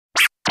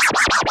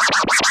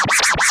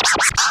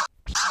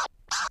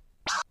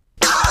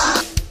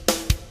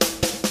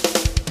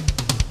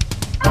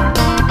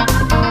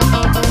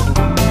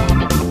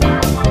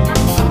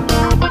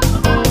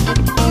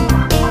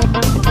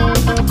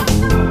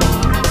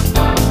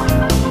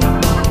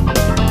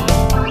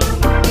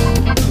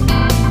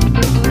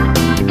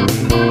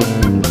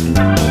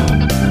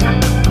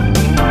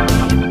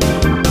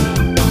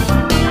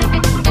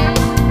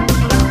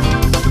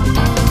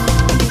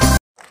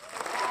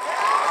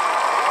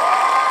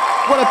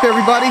What up,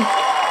 everybody?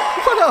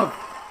 What up?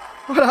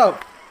 What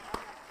up?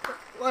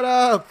 What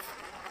up?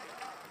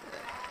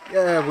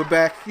 Yeah, we're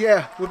back.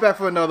 Yeah, we're back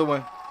for another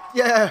one.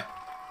 Yeah.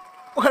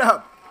 What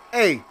up?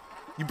 Hey,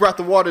 you brought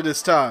the water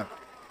this time.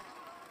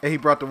 Hey, he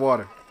brought the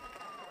water.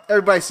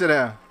 Everybody sit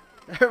down.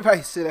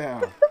 Everybody sit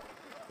down.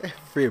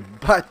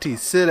 Everybody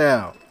sit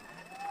down.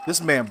 This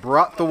man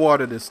brought the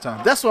water this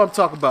time. That's what I'm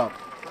talking about.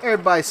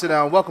 Everybody sit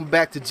down. Welcome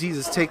back to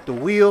Jesus Take the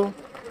Wheel.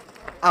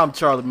 I'm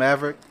Charlie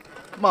Maverick.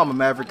 Mama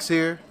Maverick's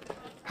here.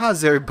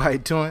 How's everybody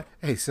doing?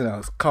 Hey, sit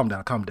down. Calm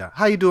down, calm down.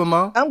 How you doing,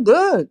 Mom? I'm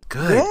good.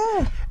 Good.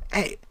 Yeah.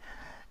 Hey,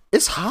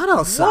 it's hot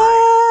outside.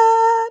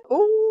 What?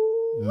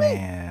 Ooh.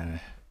 Man,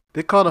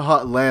 they call it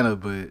hot Atlanta,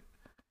 but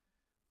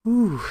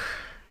ooh,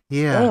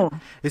 yeah.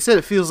 They said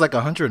it feels like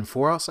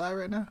 104 outside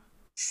right now.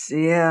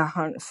 Yeah,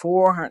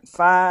 104,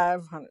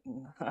 105,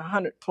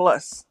 100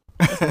 plus.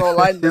 That's all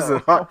I know. Is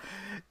it hot?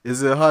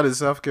 Is it hot in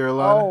South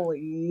Carolina? Oh,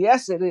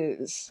 yes, it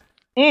is.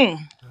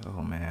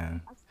 Oh,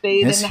 man.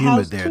 Stayed It's in the humid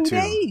house there, 2 too.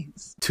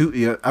 days.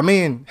 Yeah, I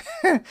mean,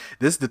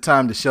 this is the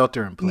time to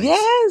shelter in place.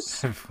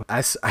 Yes.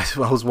 I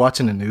was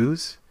watching the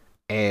news,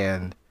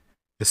 and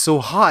it's so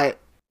hot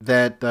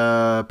that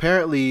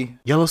apparently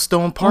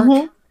Yellowstone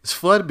Park is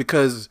flooded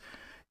because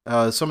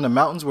some of the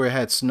mountains where it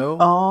had snow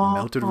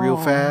melted real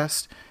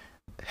fast.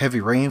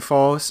 Heavy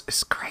rainfalls.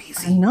 It's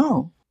crazy. I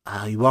know.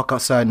 You walk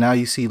outside now,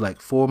 you see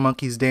like 4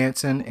 monkeys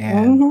dancing,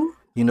 and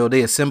you know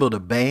they assembled a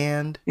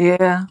band.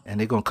 Yeah. And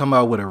they're gonna come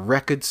out with a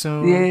record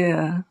soon.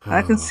 Yeah.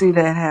 I can see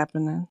that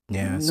happening.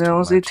 Yeah, it's As long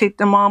as they take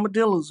them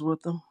armadillos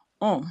with them.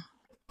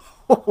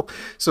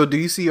 So do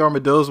you see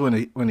armadillos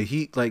when the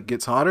heat like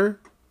gets hotter?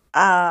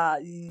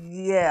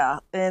 Yeah.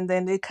 And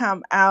then they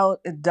come out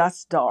at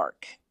dusk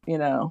dark,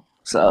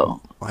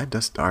 So Why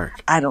dust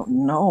dark? I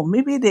don't know.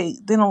 Maybe they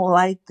don't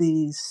like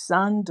the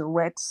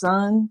direct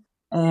sun.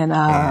 And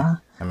I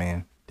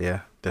mean,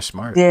 yeah, they're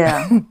smart.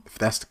 Yeah. If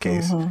that's the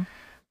case.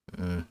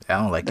 I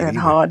don't like it that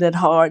either. that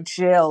hard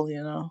shell, It's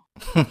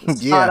hot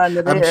Yeah,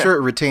 under I'm there. sure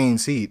it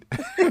retains heat.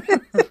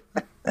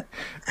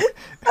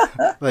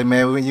 Like,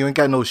 man, when you ain't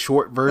got no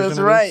short version That's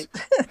of right.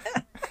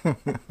 this.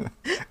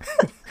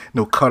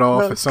 No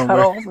cutoff No or somewhere.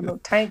 cut off and no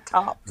tank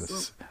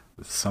tops.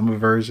 The summer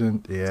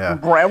version, yeah.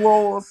 Gravel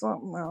or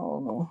something. I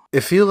don't know.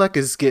 It feels like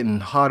it's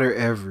getting hotter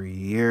every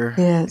year.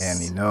 Yes.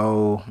 And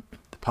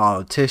the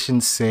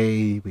politicians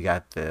say we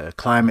got the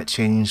climate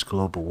change,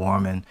 global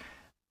warming,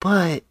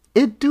 but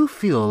it do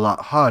feel a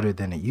lot hotter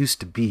than it used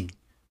to be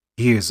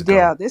years ago.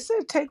 Yeah, they say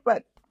it take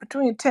about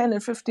between 10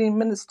 and 15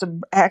 minutes to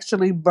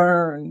actually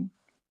burn,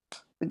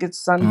 to get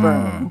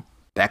sunburn.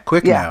 That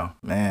quick now,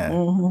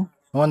 man.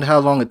 I wonder how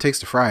long it takes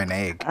to fry an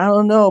egg. I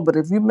don't know, but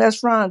if you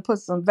mess around and put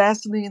some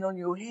Vaseline on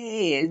your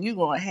head, you're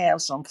going to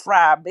have some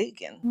fried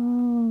bacon.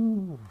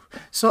 Ooh.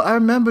 So I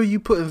remember you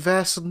putting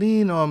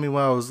Vaseline on me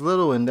when I was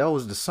little, and that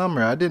was the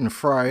summer. I didn't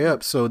fry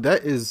up, so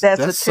that's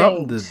a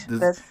something.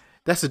 change.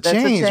 That's a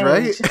change,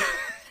 right?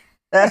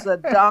 That's a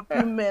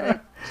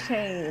documented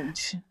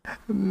change.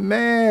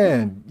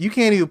 Man, you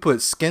can't even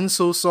put Skin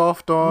So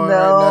Soft on No,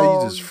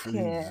 right now. You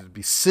can't. just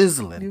be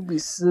sizzling. You be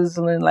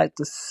sizzling like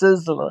the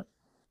sizzler.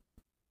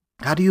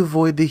 How do you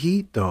avoid the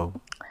heat,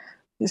 though?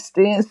 You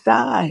stay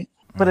inside.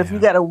 But if you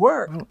got to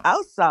work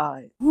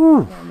outside, I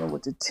don't know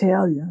what to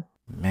tell you.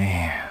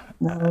 Man,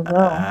 No.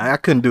 I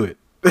couldn't do it.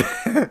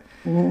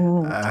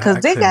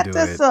 Because they got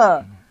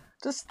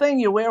this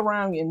thing you wear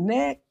around your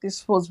neck. It's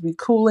supposed to be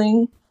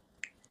cooling,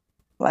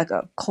 like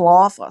a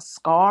cloth or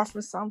scarf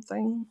or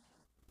something.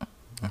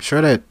 I'm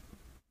sure that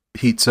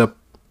heats up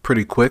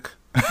pretty quick.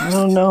 I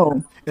don't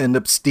know. End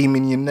up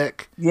steaming your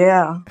neck.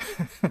 Yeah.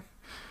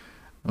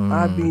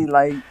 I'd be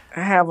like,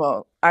 I have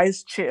a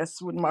ice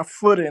chest with my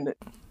foot in it.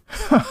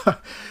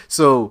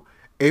 So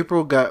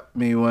April got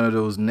me one of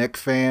those neck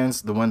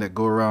fans, the one that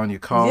go around your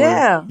collar.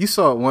 Yeah. You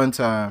saw it one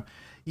time.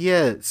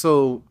 Yeah,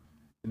 so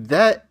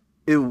that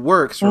it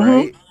works,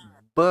 right?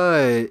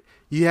 But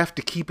you have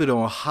to keep it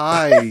on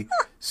high.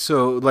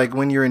 So like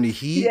when you're in the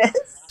heat,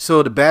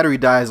 so the battery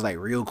dies like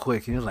real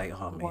quick. And you're like,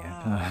 oh man.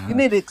 Wow. You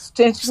need an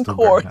extension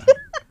cord.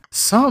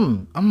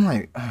 I'm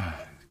like,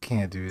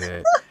 can't do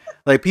that.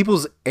 Like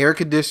people's air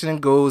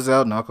conditioning goes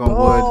out, knock on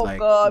wood. Like,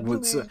 God,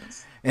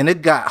 and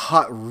it got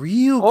hot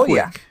real quick.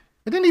 Yeah.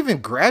 It didn't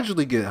even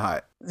gradually get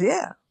hot.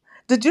 Yeah.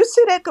 Did you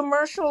see that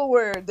commercial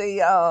where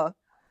the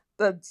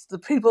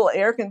people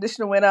air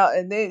conditioner went out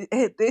and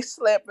they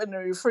slept in the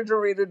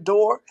refrigerator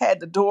door, had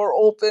the door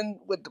open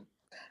with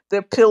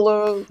their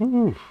pillow,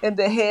 and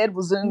their head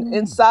was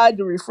inside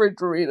the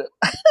refrigerator.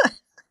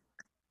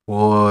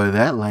 Boy,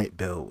 that light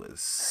bill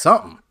was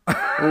something.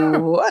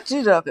 What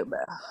you talking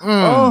about?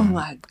 Oh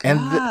my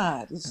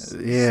God, it's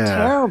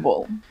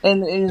terrible.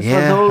 And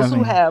for those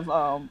who have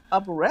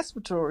upper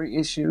respiratory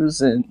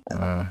issues, and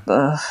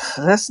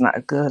that's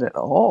not good at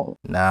all.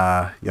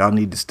 Nah, y'all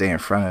need to stay in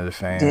front of the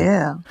fan.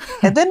 Yeah.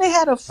 And then they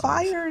had a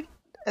fire.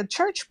 A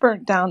church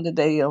burnt down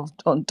today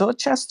on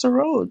Dorchester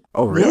Road.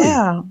 Oh, really?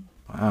 Yeah.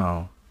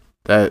 Wow.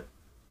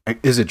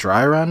 Is it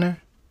dry around there?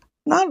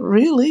 Not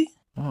really.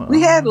 Oh,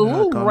 We had a it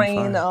little caught on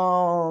rain fire.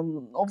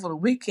 over the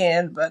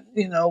weekend, but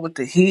with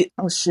the heat,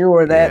 I'm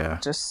sure that Yeah,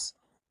 just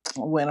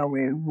went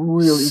away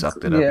really,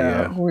 sucked it up.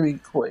 yeah, Yeah, really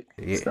quick.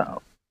 yeah.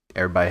 So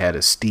Everybody had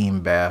a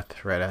steam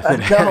bath right after I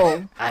that.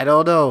 know. I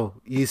don't know.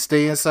 You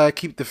stay inside,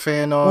 keep the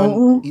fan on,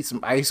 Mm-hmm. eat some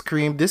ice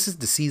cream. This is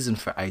the season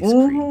for ice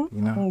cream,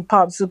 you know? Mm-hmm.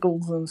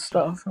 Popsicles and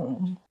stuff.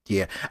 Mhm.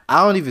 Yeah.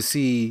 I don't even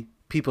see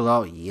people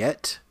out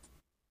yet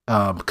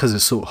because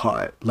it's so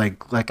hot,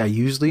 like I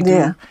usually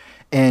Yeah. do.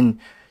 And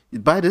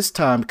by this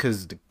time,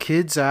 because the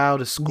kids are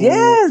out of school,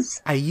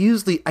 Yes. I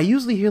usually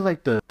hear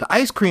like the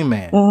ice cream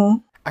man. Mm-hmm.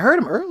 I heard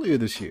him earlier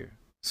this year.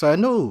 So I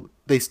know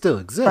they still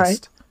Right.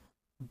 exist.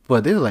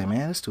 But they're like,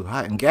 man, it's too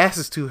hot, and gas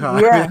is too hot.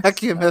 I mean, I Yes.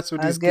 can't mess with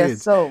I these guess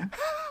kids. so.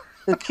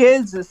 The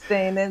kids are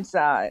staying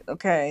inside.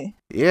 Okay.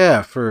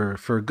 Yeah, for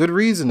good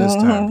reason this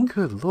time. Mm-hmm.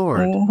 Good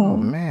Lord. Oh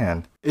Mm-hmm.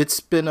 man. It's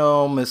been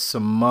almost a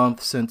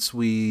month since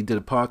we did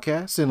a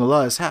podcast, and a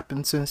lot has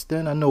happened since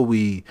then. I know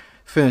we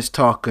finished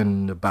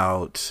talking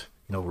about,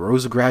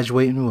 Rosa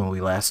graduating when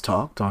we last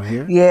talked on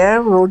here.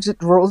 Yeah.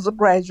 Rosa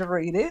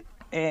graduated,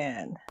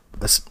 and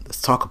Let's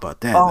talk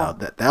about that now.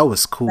 oh, That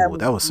was that cool. was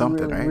That was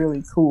something, really right?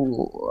 really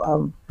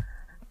cool.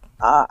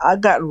 I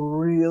got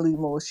really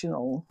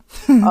emotional.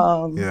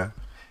 Um. Yeah.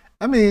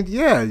 I mean,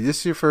 yeah, this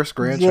is your first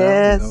grandchild,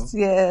 Yes.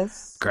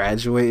 Yes.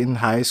 graduating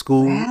high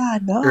school Yeah, I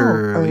know.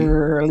 early.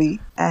 Early.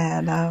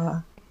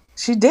 And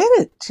she did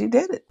it. She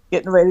did it.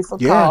 Getting ready for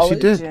Yeah, she college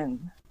did.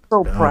 and so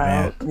Oh man.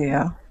 proud.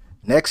 Yeah.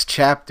 Next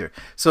chapter.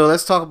 So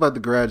let's talk about the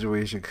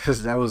graduation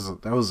because that was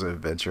an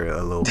adventure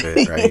a little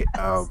bit, right?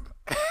 Yes.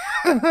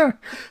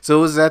 So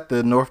it was at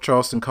the North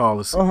Charleston Uh-huh.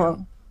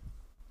 Coliseum.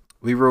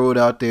 We rode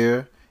out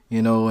there,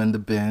 in the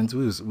Benz.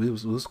 We was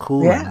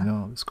cooling, Yeah.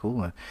 it was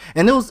cooling,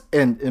 and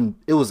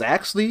it was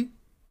actually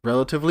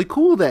relatively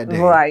cool that day.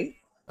 Right.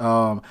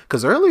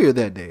 Because earlier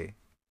that day,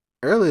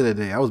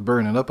 I was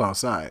burning up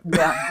outside.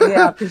 Yeah.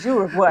 Yeah. Because you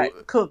were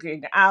what?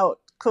 Cooking.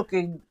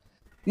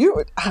 You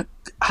were, I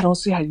don't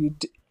see how you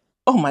did.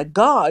 Oh my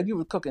God. You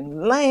were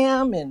cooking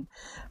lamb and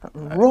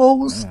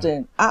roast. Man.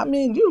 And I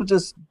mean, you were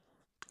just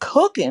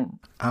cooking.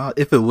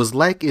 If it was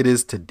like it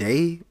is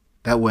today,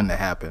 that wouldn't have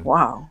happened.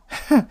 Wow.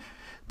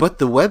 But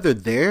the weather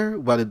there,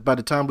 by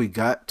the time we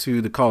got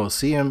to the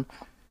Coliseum,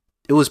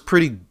 it was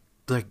pretty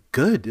like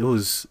good. It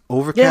was Yeah.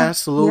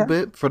 overcast a little Yeah.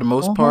 bit for the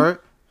most Mm-hmm.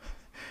 part.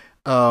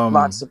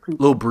 Lots of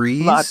Little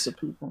people. Lots breeze, of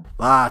people.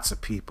 lots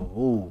of people.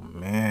 Oh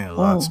man,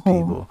 lots of Mm-hmm.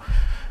 people.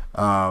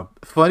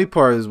 Funny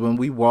part is when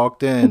we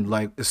walked in,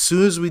 like as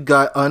soon as we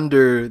got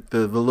under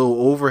the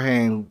little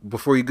overhang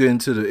before you get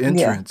into the Yeah.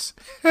 entrance,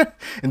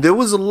 and there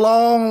was a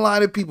long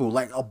line of people,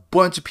 like a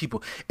bunch of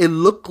people. It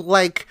looked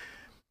like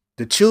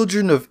the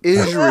children of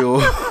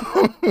Israel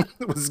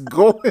was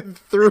going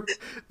through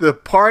the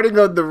parting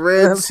of the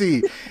Red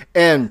Sea.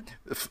 And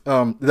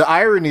the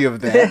irony of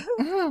that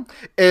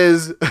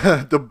is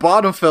the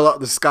bottom fell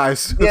out the sky.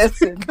 So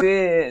Yes, it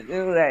did.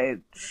 It was like,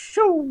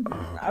 shoo.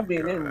 oh I my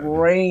mean, it God.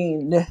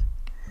 rained.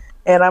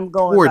 And I'm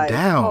going Pour like, oh,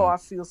 down. I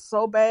feel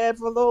so bad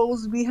for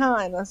those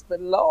behind us.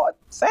 But Lord,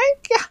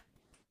 thank you.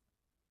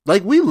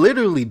 Like we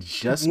literally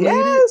just made it.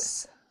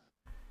 Yes.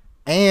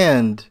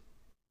 And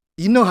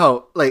you know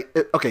how, like,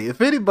 okay,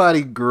 if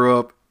anybody grew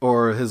up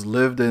or has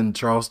lived in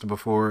Charleston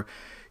before,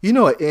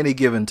 at any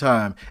given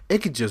time, it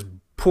could just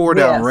pour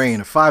down rain, Yes.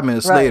 and 5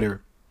 minutes Right.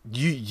 later,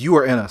 you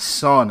are in a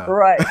sauna.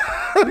 Right.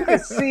 You can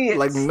see it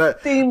Like,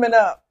 steaming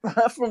up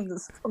from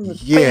the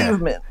yeah.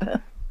 pavement.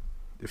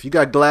 If you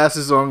got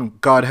glasses on,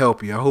 God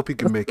help you. I hope you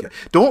can make it.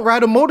 Don't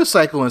ride a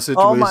motorcycle in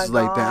Oh my situations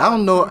like that. I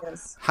don't God. know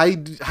Yes. how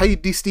you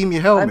de-steam your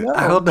I helmet.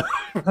 I don't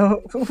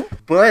know. know.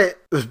 But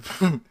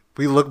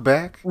we look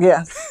back,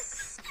 Yes.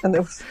 And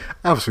there was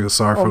I feel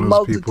sorry a for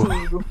those people.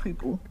 multitude of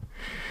people.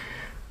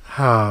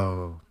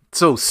 Oh,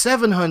 so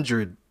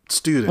 700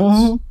 students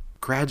Hmm.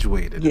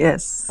 graduated in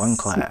Yes. one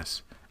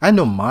class. I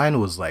know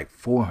mine was like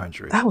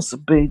 400. That was a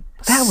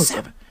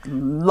Seven.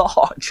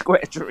 large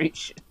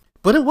graduation.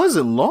 But it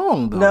wasn't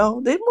long though.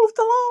 No, they moved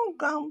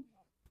along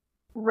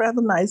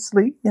rather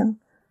nicely, and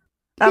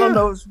I don't Yeah.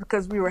 know if it's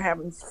because we were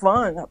having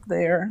fun up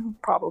there.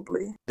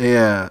 Probably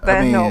Yeah, I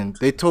that mean, helped.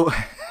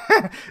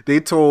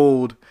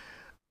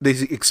 they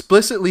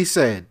explicitly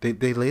said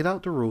they laid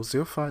out the rules.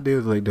 They're fine. They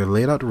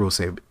laid out the rules.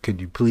 Say,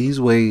 could you please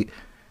wait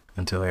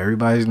until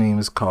everybody's name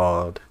is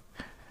called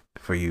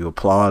for you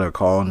applaud or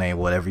call name,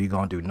 whatever you're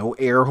gonna do. No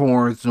air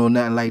horns, no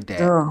nothing like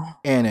that. Oh,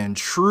 And in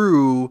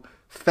true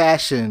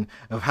fashion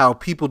of how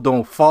people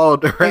don't follow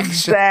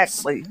directions,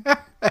 exactly,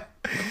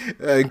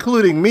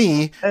 including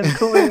me.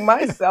 including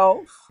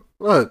myself.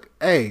 Look,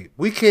 hey,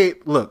 we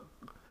can't look.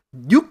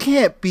 You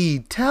can't be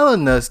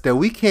telling us that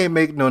we can't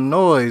make no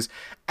noise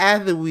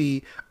after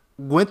we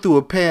went through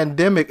a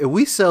pandemic and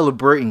we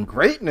celebrating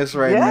greatness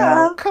right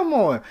now. Yeah. Come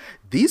on.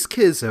 These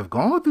kids have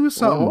gone through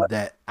something What?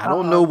 that I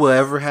don't know will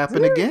ever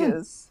happen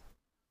again. Serious.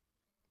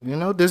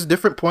 There's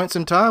different points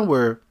in time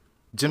where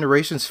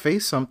generations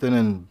face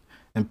something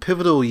in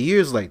pivotal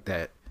years like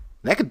that.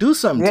 That could do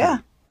something to Yeah,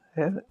 you.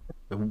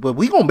 But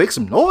we gonna make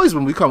some noise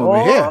when we come over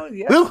here. Oh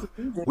yes,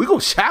 we did. We gonna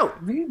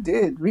shout. We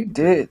did. We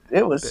did.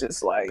 It was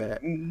just like,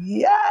 Back.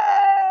 yay!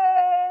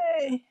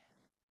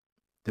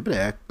 They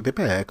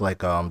better act like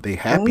they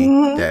happy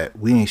Hmm. that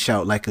we ain't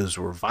shout like it was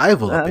a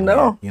revival I up in here.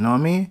 know. You know what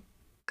I mean?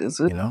 'Cause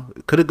You know,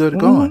 it could have good hmm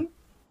going.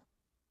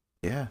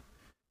 Yeah,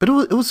 but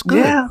it was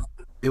good. Yeah.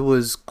 It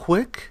was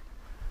quick.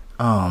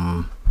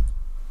 Um,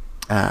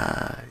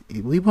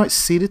 we weren't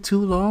seated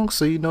too long,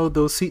 so you know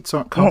those seats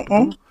aren't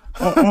Mm-mm. comfortable.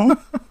 Mm-mm.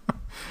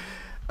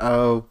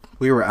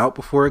 We were out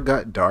before it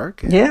got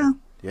dark, and Yeah.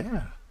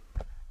 yeah,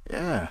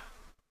 yeah.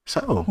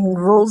 So,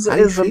 Rosa how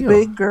you is a feel?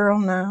 big girl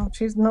now.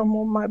 She's no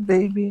more my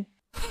baby.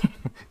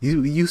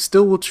 You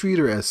still will treat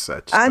her as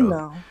such, I though.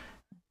 know.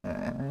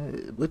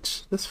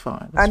 Which that's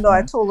fine. I That's know. I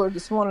fine. told her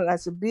this morning. I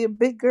said, "Be a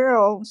big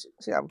girl." She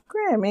said,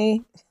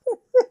 "Grammy."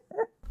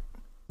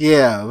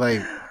 Yeah,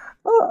 like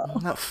Oh,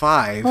 not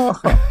five. oh,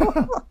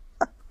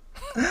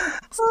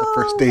 It's the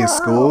first day of oh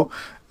school.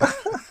 wow!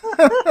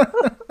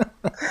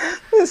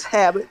 This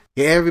habit.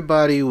 Yeah,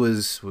 everybody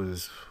was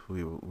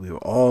we were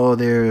all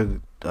there,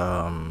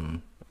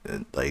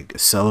 like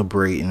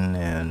celebrating,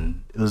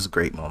 and it was a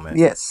great moment.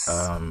 Yes.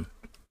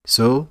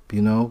 So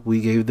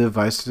we gave the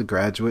advice to the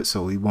graduates,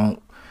 so we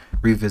won't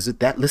revisit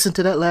that. Listen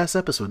to that last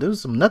episode. There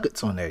was some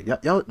nuggets on there.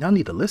 Y'all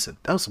need to listen.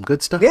 That was some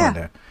good stuff on Yeah.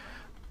 there.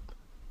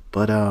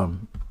 But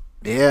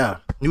yeah,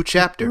 new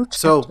chapter. New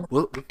So chapter.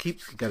 we'll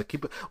gotta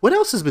keep it. What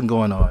else has been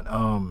going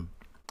on?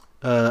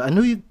 I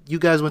knew you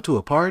guys went to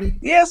a party.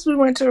 Yes, we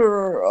went to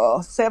her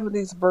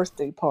 70th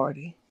birthday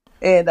party,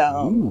 and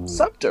Ooh,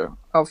 Sumter,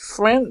 a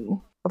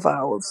friend of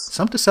ours.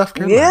 some to South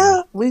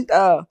Carolina.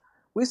 Yeah,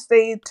 we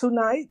stayed 2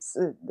 nights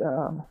at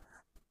the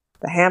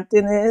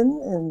Hampton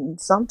Inn in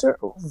Sumter.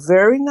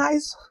 Very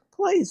nice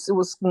place. It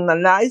was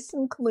nice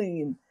and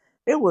clean.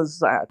 It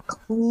was a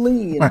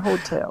clean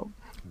hotel.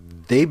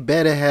 They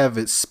better have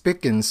it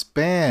spick and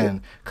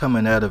span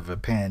coming out of a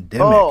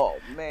pandemic.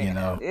 Oh You man,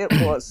 know, it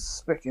was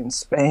spick and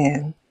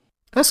span,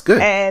 that's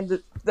good.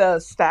 and the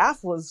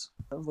staff was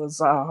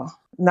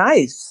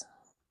nice.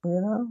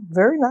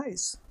 Very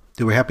nice.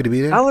 They were happy to be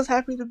I there. was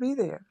happy to be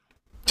there,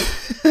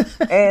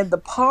 and the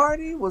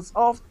party was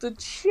off the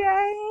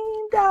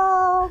chain,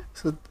 dog.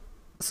 so,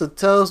 so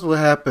tell us what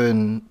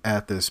happened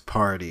at this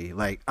party.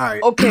 Like, all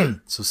right, Okay.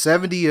 so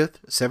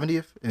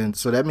 70th, and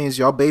so that means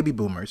y'all baby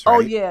boomers, Oh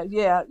right? yeah,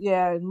 yeah,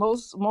 yeah. And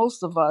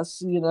most of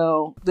us,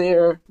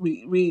 there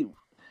we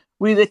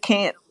either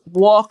can't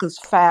walk as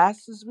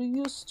fast as we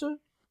used to,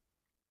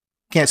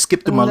 Can't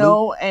skip to my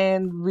loo.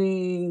 and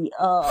we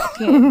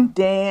can't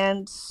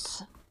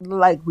dance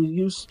like we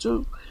used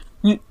to.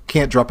 You,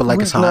 Can't drop it like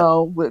we it's hot.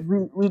 no,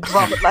 we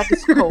drop it like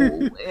it's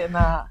cold, and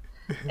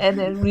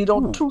then we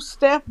don't Ooh.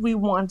 2-step, we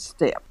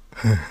 1-step.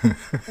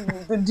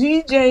 The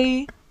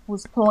DJ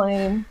was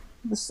playing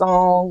the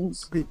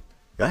songs.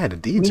 I had a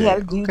We had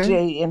DJ. a Okay.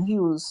 DJ, and he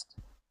was,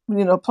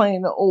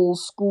 playing the old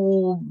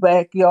school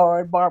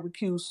backyard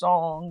barbecue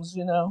songs.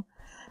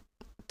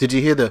 Did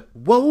you hear the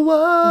whoa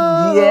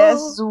whoa? Yes,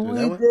 Was that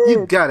we one? You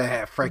did. gotta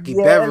have Frankie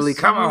Beverly. Yes,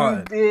 Come we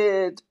on.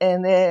 did.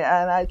 And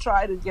I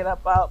tried to get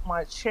up out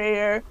my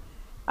chair.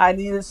 I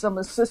needed some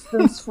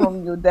assistance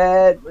from your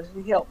dad, but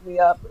he helped me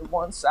up. And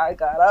once I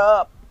got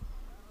up,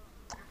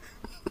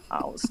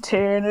 I was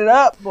tearing it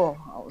up, boy.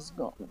 I was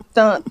going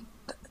dun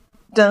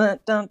dun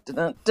dun dun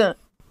dun dun.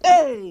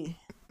 Hey,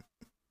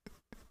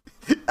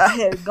 I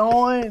had it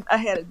going. I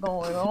had it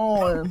going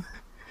on.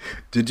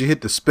 Did you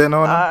hit the spin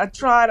on him? I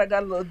tried. I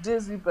got a little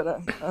dizzy, but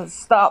I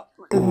stopped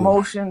in Ooh,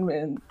 motion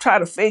and tried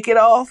to fake it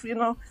off,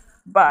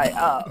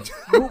 by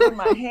moving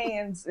my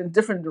hands in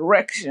different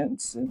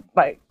directions and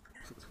like,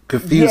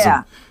 confusing.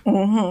 yeah,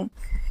 hmm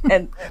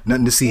and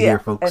Nothing to see yeah,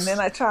 here, and then folks.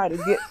 I tried to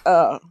get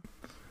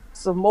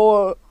some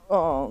more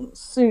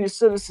senior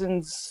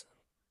citizens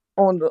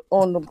on the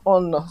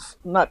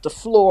not the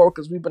floor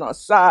because we've been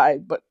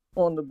outside, but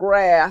on the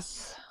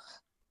grass,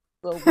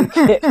 so we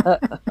get the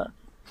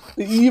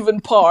even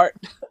part.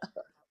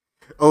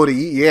 Oh,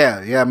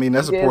 yeah. I mean,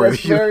 that's Yeah, that's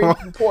important. You very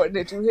don't, important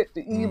that you hit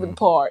the even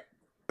part.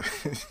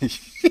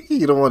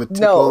 you don't want to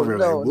tip No, over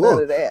like no, none whoa,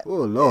 of that. oh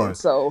And Lord.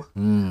 so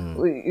Mm.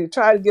 we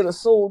tried to get a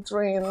Soul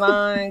Train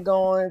line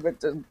going, but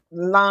the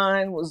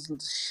line was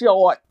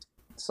short.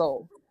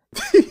 So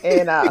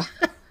and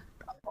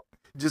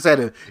just had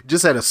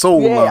a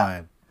soul yeah,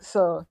 line.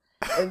 so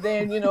and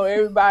then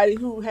everybody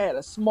who had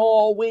a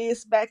small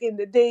waist back in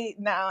the day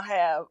now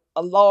have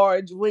a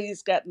large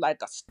waist, got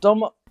like a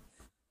stomach.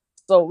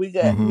 So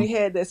Mm-hmm. we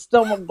had that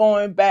stomach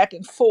going back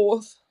and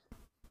forth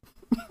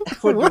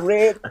with the What?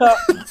 red cup.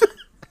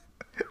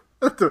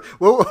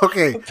 Well,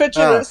 okay.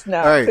 Picture this All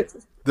now. right. Picture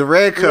The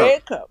red cup,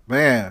 red cup.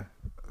 man.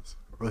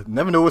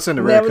 Never know what's in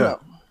the red Never know.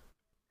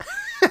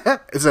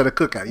 cup. It's at a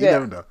cookout. You Yeah.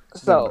 never know.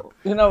 So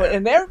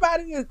and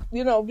everybody is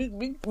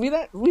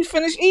we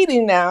finished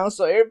eating now,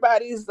 so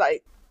everybody's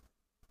like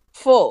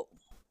full.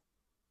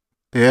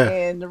 Yeah.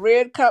 And the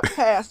red cup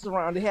passed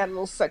around. They had a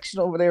little section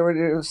over there where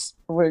they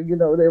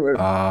were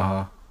Uh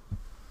huh.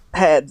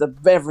 had the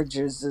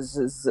beverages.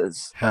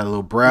 Is Had a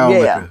little brown yeah.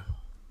 liquor.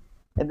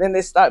 And then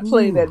they start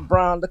playing Ooh. that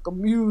brown liquor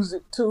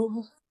music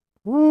too.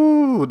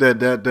 Ooh,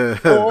 that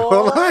hold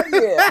Oh on.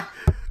 yeah.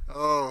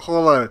 Oh,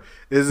 hold on.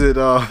 Is it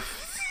oh,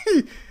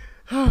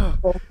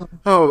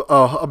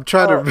 I'm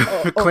trying to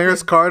remember.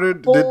 Clarence Okay. Carter.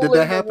 Did Hole that in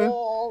the happen?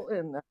 wall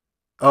and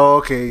Oh,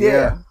 okay,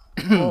 yeah.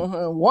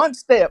 yeah. One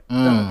step,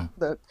 Mm.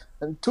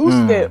 and two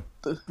Mm.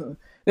 step.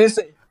 They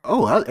say,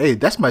 Oh, hey,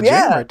 that's my jam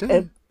yeah, right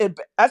there. and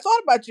I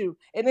thought about you,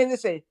 and then they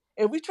say,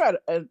 if we try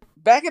to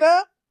back it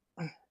up,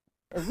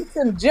 and we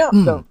couldn't jump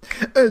Mm. though.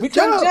 We couldn't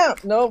Jump.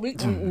 jump. No,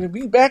 Mm.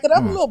 we back it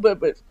up a Mm. little bit,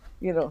 but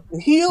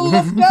the heel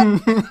lift up,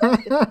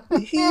 the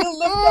heel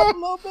lift up a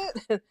little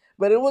bit,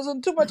 but it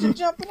wasn't too much of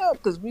jumping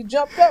up because we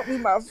jumped up, we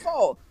might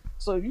fall.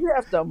 So you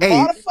have to Hey,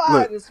 modify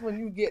look, this when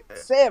you get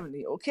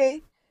 70,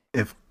 okay?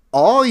 if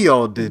all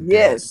y'all did that,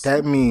 Yes.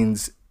 that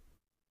means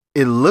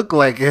it looked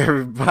like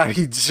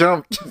everybody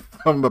jumped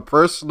from a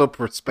personal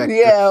perspective.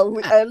 Yeah,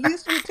 at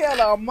least we tell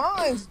our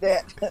minds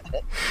that.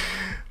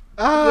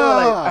 They're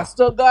like, I Ah.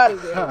 still got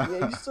it there. Yeah,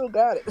 you still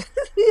got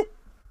it.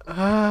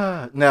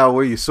 Ah. Now,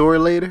 were you sore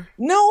later?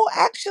 No,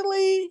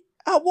 actually,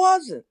 I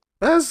wasn't.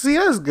 That's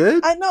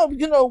good. I know.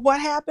 You know what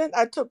happened?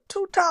 I took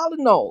two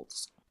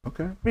Tylenols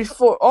Okay.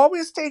 before.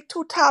 Always take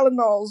two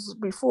Tylenols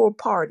before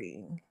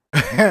partying,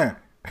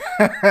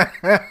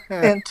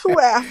 and two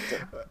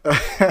after.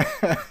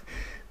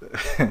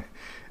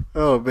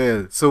 Oh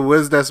man! So what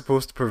is that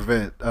supposed to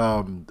prevent?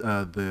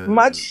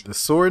 Much The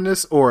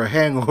soreness or a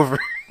hangover?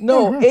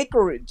 no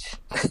acreage.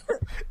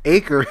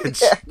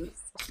 Acreage. Yes.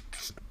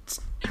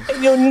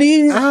 And your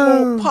knees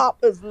won't Oh. pop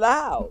as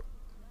loud.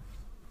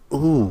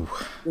 Ooh.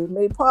 They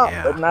may pop,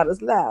 but Yeah. not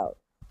as loud.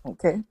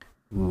 Okay.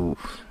 Ooh.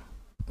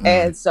 Mm.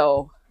 And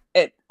so,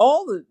 at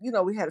all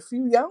we had a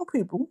few young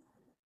people.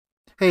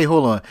 Hey,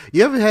 hold on.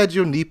 You ever had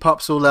your knee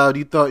pop so loud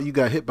you thought you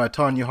got hit by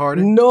Tanya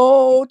Harding?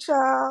 No,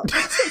 child.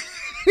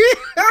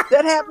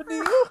 That happened to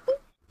you?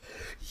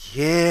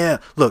 Yeah.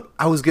 Look,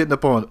 I was getting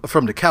up on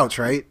from the couch,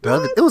 right?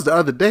 What? It was the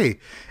other day,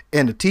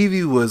 and the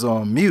TV was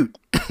on mute,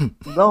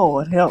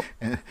 Lord help.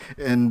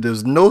 and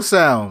there's no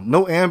sound,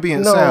 no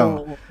ambient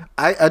sound. No.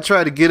 I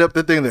tried to get up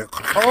the thing there.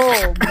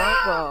 Oh my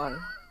God.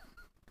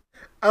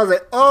 I was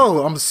like, oh,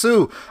 I'm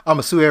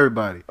gonna sue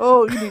everybody.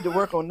 Oh, you need to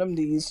work on them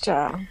knees,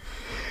 child.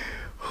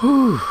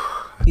 Whew.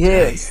 I tell you.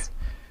 Yes.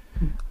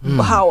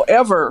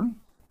 However,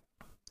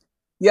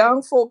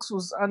 young folks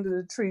was under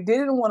the tree. They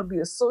didn't want to be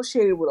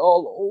associated with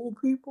all the old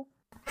people.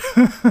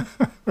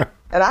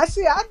 And I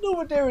knew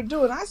what they were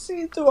doing. I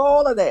see through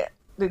all of that.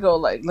 They go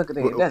like, look at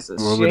that. That's a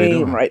What were they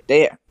shame doing? right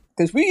there.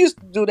 Because we used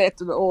to do that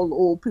to the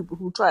old people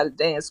who try to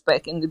dance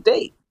back in the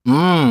day. We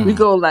Mm.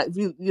 go like,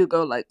 you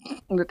go like,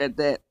 look at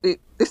that. They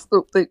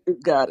still think they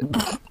got it.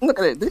 Look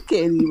at that. They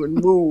can't even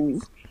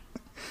move.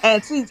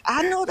 And see,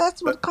 I know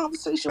that's what the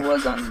conversation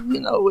was on,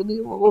 when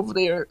they were over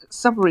there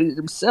separated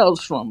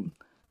themselves from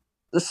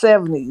the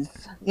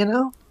 70s,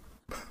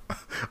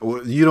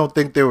 Well, you don't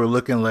think they were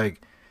looking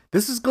like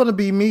this is gonna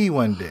be me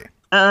one day?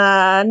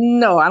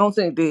 No, I don't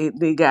think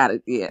they got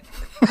it yet.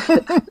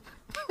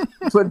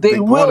 But they They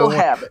will gonna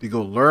have it. you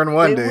go learn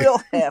one They day. will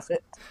have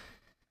it.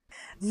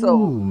 So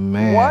Ooh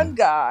one man.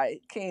 guy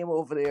came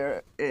over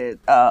there and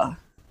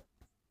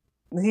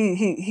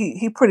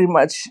he pretty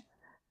much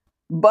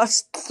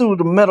bust through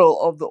the middle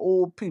of the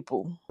old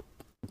people.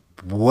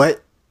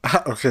 What?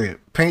 Okay,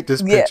 paint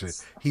this picture.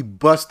 Yes. He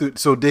busted.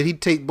 So did he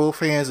take both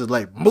hands and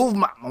like move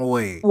my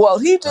way Well,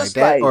 he like just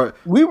that, like or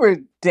we were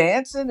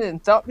dancing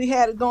and thought we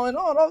had it going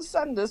on. All of a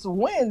sudden, this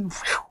wind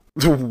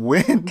the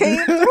wind?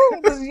 came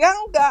through. This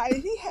young guy,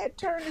 he had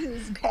turned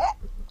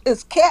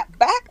his cap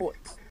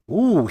backwards.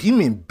 Ooh, he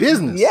mean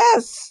business.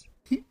 Yes,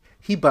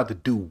 He about to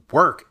do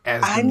work,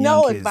 as I them young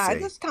know it. kids By say.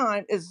 this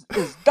time, it's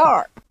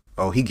dark.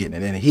 Oh, he getting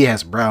it in. He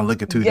has brown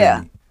liquor too,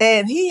 Yeah, didn't he?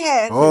 and he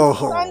had his Oh,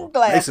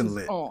 nice and sunglasses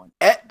lit. on.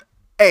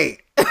 Hey,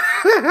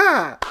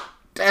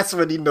 that's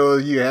when he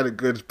knows you had a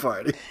good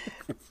party.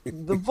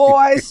 The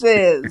boy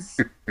says,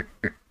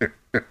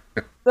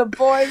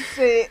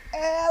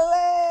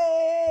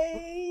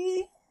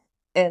 "L.A."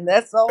 And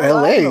that's all I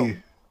know.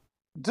 L.A.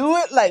 Do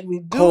it like we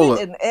do Hold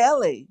it up. in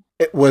L.A.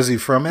 Was he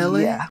from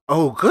L.A.? Yeah,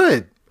 Oh,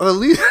 good. Or at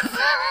least,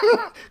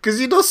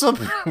 because you know how some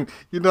I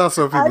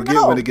people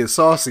get when they know. get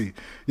saucy.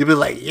 You be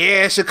like,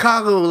 yeah,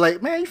 Chicago.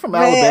 Like, man, you from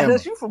Man, Alabama.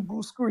 that's you from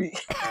Goose Creek.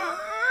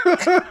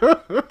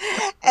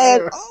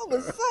 And all of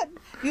a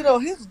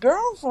sudden, his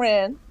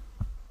girlfriend,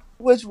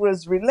 which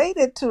was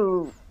related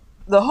to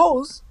the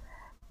host,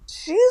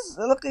 she's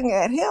looking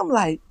at him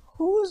like,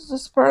 who is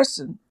this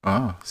person?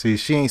 Oh, see,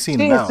 she ain't seen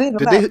She him ain't out. seen him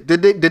Did out.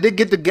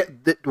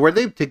 they were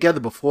they together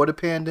before the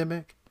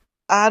pandemic?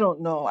 I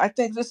don't know. I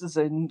think this is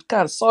a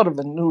kind of sort of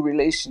a new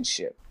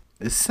relationship.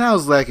 It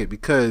sounds like it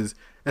because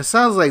it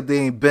sounds like they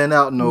ain't been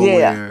out Yeah,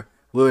 nowhere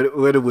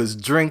where there was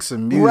drinks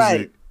and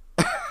right. music.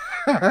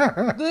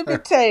 Let me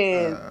tell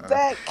you,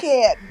 that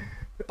cat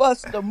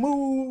bust a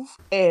move,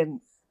 and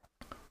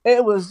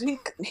it was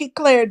he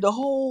cleared the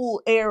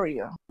whole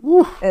area,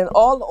 Woo. and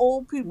all the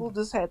old people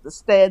just had to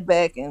stand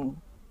back and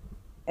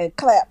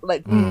clap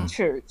like we in Mm.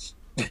 church.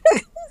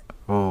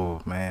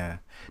 Oh man,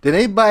 Did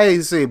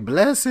anybody say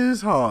bless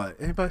his heart?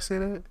 Anybody say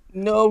that?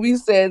 No, we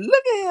said,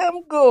 look at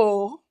him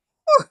go.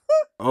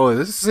 Oh,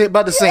 this is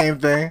about the same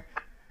thing.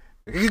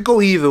 It could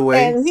go either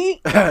way. And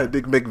he,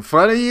 They can make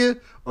fun of you,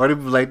 or they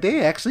be like,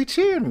 they actually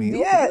cheered me.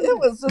 yeah, it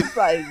was just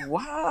like,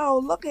 wow,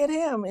 look at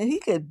him. And he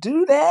could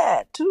do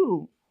that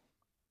too.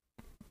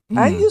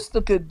 I Mm. used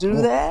to could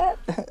do that.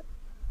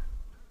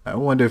 I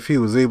wonder if he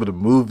was able to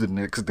move the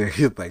next day.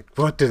 He's like,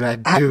 what did I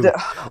I, do?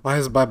 Why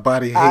does my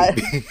body hate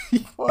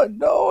me? oh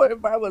no,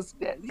 if I was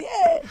dead.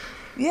 Yeah,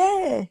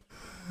 yeah.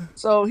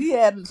 So he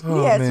had Oh,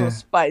 some man.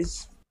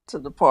 spice to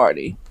the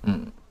party.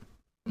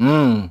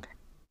 Mm.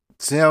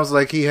 Sounds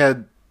like he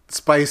had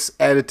spice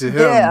added to him,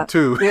 Yeah,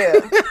 too.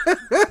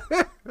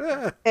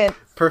 yeah. And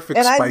Perfect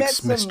and I met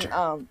spice mixture.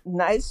 some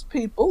nice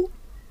people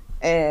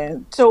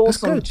and told That's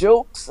some good.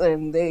 jokes,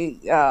 and they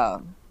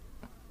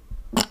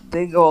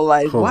go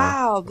like, Hold on.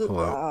 "Wow, Hold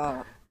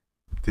on.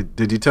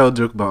 Did you tell a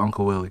joke about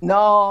Uncle Willie?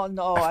 no,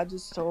 no." I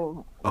just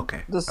told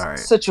Okay. the All right.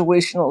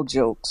 situational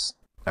jokes,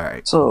 All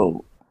right.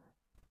 so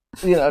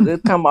they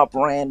come up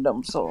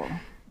random. So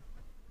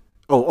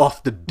Oh,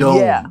 off the dome.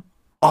 yeah,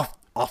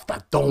 Off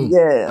the dome.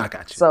 yeah. I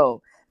got you.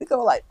 So they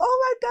go like, "Oh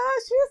my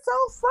gosh, you're so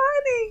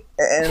funny,"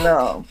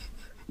 and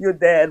your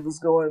dad was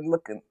going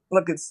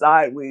looking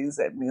sideways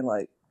at me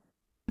like,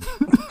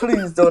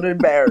 "Please don't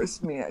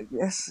embarrass me." I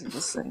guess he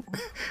was saying.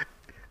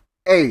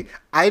 Hey,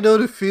 I know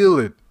the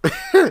feeling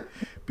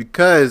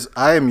because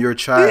I am your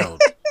child.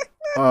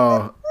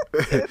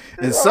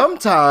 And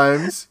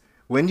sometimes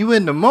when you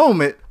in the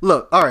moment,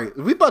 look, all right,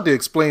 we about to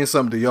explain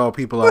something to y'all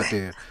people out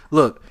there.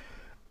 Look,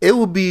 it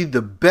will be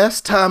the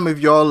best time of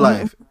your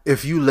life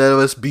if you let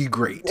us be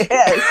great.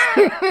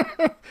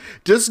 Yes.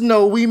 Just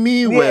know we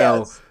mean well,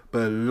 Yes.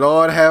 but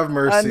Lord have I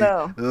mercy.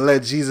 know.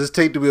 Let Jesus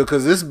take the wheel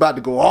because this is about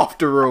to go off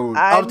the road.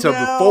 I I'm telling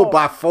you, know.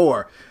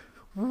 4x4.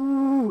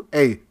 Ooh,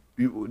 hey,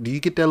 do you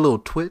get that little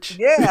twitch?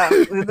 Yeah.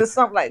 There's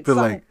something like Feel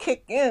something like,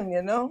 kick in,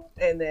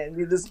 and then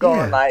you're just going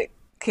yeah. like,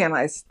 "Can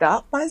I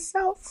stop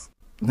myself?"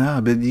 Nah,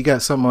 but you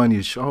got something on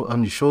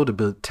your shoulder,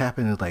 but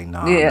tapping is like,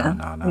 nah, Yeah. nah,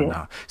 nah, nah, Yeah.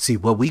 nah. See,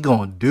 what we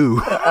gonna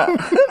do?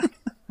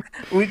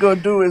 We gonna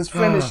do is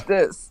finish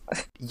this.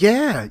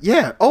 Yeah,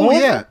 yeah. Oh,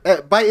 yeah.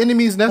 By any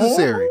means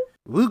necessary.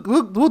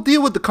 We'll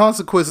deal with the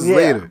consequences Yeah.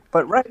 later.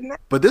 But right now,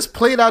 But this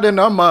played out in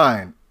our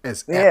mind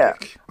as yeah.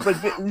 epic. But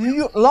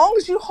long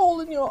as you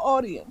holding your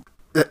audience.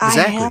 I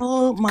Exactly.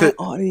 held my 'Cause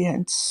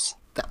audience,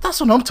 that's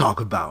what I'm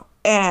talking about.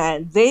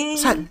 and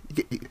It's like-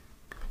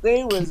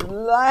 they was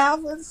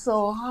laughing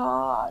so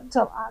hard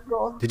until I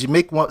go. Did you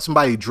make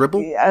somebody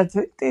dribble? Yeah, I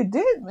think they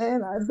did,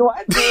 man. I know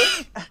I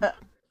did.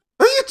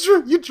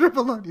 You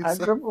dribble on I yourself.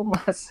 dribble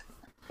myself.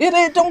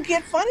 It don't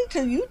get funny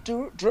till you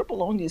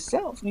dribble on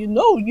yourself.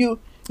 You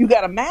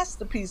got a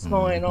masterpiece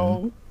going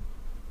on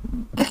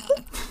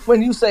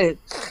when you say,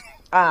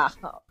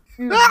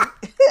 you-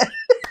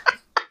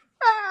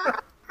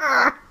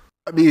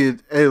 I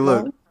mean, hey,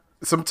 look.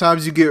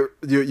 Sometimes you get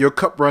your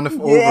cup runneth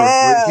over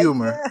with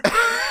humor.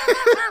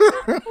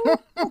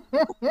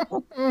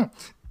 Yeah.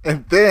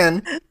 And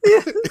then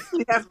You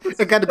have to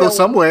I got to go spill-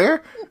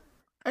 somewhere.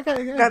 I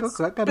gotta That's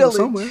go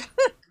somewhere. spillage.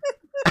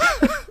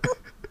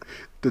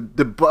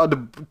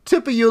 The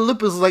tip of your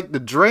lip is like the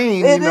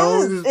drain, It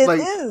It's is, it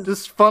like is.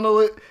 just funnel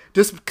it,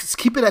 just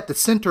keep it at the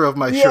center of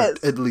my shirt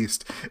Yes. at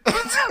least.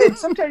 And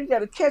sometimes you got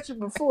to catch it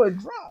before it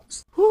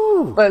drops.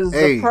 Whew. But it's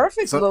Hey, a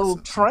perfect little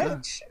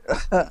sometimes-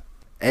 trench.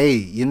 Hey,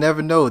 you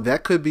never know.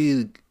 That could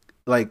be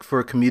like for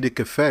a comedic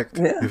effect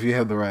Yeah. if you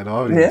have the right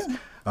audience. Yeah.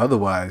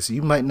 Otherwise,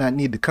 you might not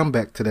need to come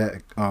back to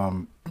that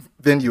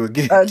venue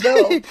again. I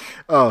know.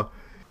 Oh,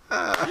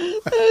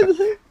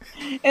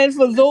 And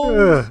for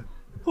those ugh.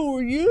 who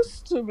were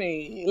used to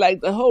me,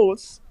 like the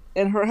host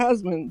and her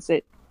husband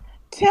said,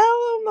 "Tell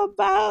them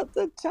about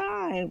the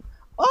time."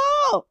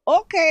 Oh,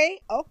 okay.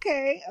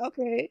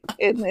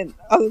 And then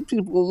other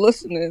people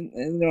listening,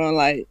 and they're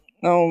like,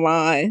 "Oh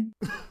my,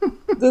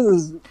 this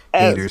is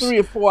at Haters. 3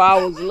 or 4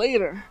 hours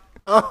later."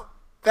 Oh,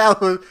 that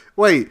was.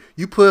 Wait,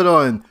 you put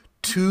on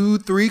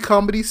 2-3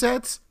 comedy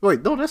sets?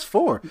 Wait, no, that's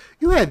 4.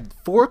 You had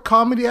 4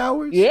 comedy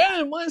hours?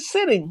 Yeah, in one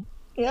sitting.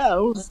 Yeah,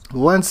 it was.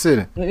 One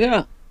sitting.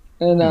 Yeah,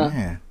 and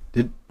Man,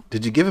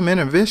 did you give him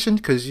intervention?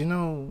 Because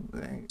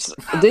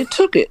they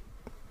took it.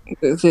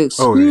 They said,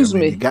 oh, yeah, "Excuse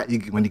when me." you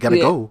gotta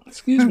Yeah, go,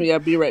 excuse me, I'll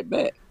be right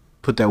back.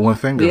 put that one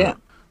finger Yeah,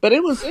 up. but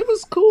it was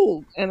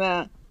cool. And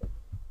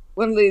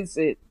one lady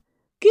said,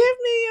 "Give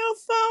me your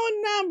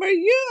phone number.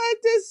 You are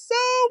just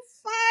so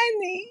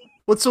funny."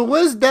 So what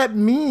does that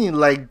mean?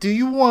 Like, do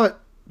you want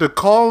to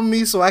call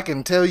me so I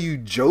can tell you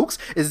jokes?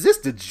 Is this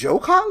the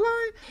joke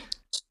hotline?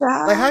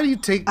 Like, how do you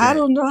take that? I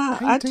don't know how.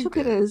 How you I take took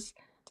it that? as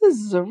this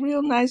is a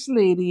real nice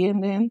lady,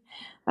 and then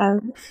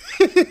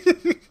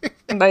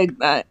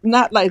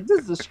not like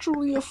this is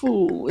truly a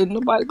fool, and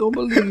nobody gonna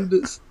believe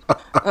this.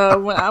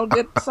 When I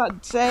get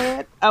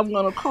sad, I'm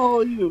gonna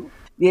call you.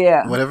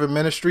 Yeah. Whatever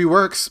ministry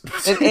works.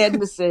 And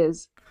Edna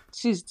says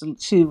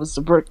she was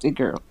the birthday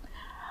girl.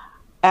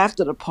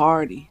 After the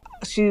party,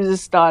 she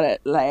just started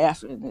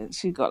laughing, and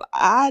she go,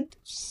 I'm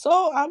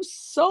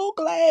so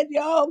glad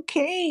y'all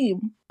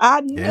came.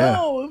 I Yeah.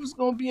 know it was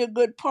gonna be a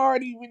good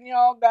party when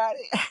y'all got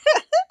it.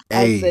 I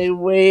Hey, say,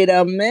 wait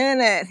a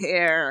minute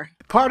here.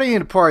 party in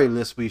the party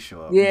list. We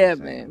show up. I'm Yeah,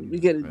 just saying. man, we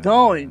get it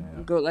going.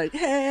 We go like,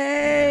 Yeah.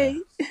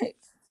 hey,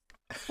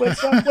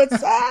 what's up?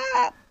 What's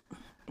up?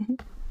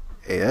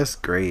 Hey, that's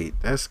great.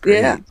 That's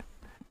Yeah, great.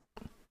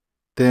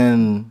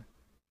 Then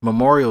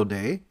Memorial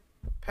Day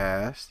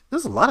passed.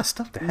 There's a lot of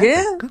stuff that happened.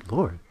 yeah, Good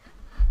lord.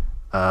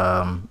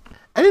 Um,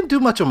 I didn't do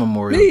much on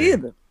Memorial me Day.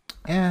 either.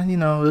 Yeah, you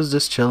know, it was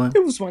just chilling.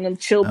 It was one of them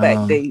chill back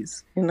Um,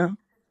 days, you know.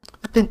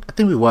 I think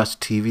we watched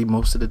TV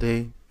most of the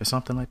day or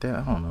something like that.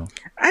 I don't know.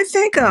 I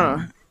think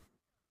Um,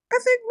 I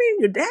think me and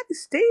your daddy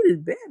stayed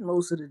in bed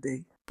most of the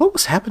day. what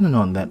was happening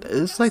on that?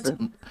 It's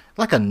Nothing,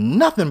 like a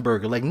nothing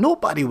burger. Like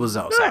nobody was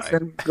outside.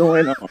 nothing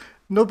going on.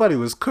 Nobody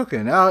was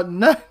cooking out.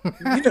 Nothing.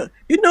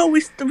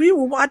 We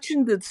were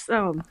watching this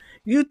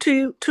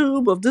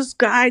YouTube of this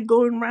guy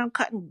going around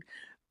cutting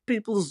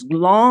people's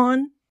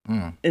lawn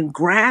Mm. and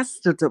grass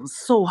that was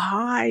so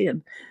high,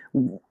 and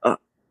uh,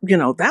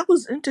 that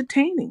was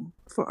entertaining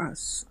for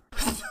us.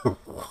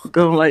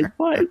 Going like,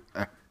 what?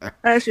 I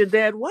asked your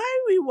dad, why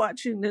are we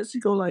watching this? He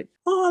go like,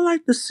 oh, I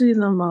like to see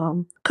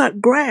them cut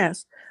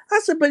grass.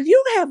 I said, but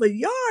you have a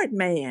yard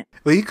man.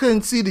 Well, he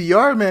couldn't see the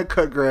yard man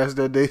cut grass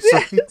that day, so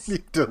he Yes.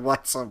 needed to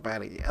watch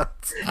somebody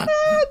else.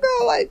 I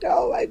go like,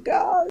 oh my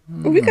God.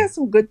 But we got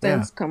some good Yeah.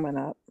 things coming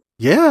up.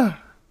 Yeah.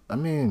 I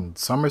mean,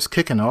 summer's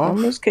kicking off.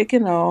 Summer's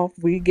kicking off.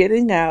 We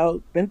getting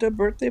out. Been to a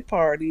birthday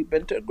party.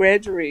 Been to a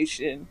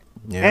graduation.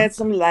 Yeah. Had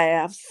some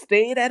laughs.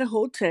 Stayed at a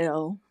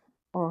hotel.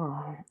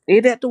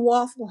 Ate at the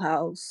Waffle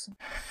House.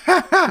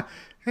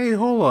 Hey,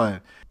 hold on.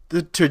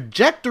 The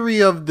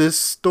trajectory of this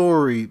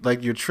story,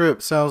 like your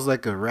trip, sounds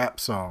like a rap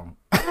song.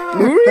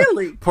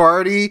 Really?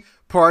 Party,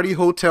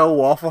 hotel,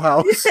 Waffle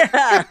House.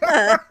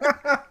 Yeah.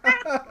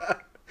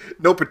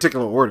 No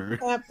particular order.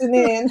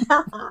 Afternoon.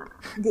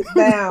 Get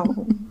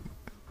down.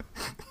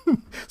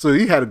 So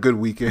you had a good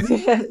weekend.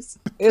 Yes.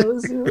 It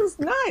was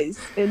nice.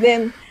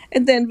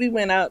 And then we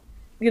went out.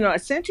 I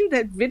sent you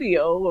that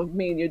video of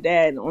me and your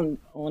dad on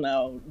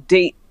a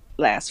date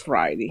last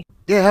Friday.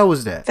 Yeah, how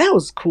was that? That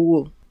was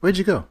cool. Where'd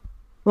you go?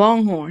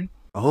 Longhorn.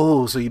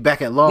 Oh, so you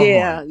back at Longhorn.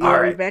 Yeah, All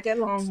we're right. back at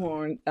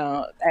Longhorn.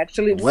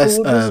 Actually, the West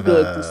food was of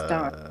good this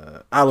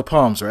time. Isle of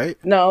Palms, right?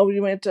 No, we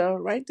went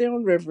right there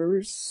on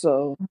Rivers.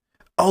 So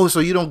Oh, so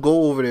you don't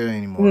go over there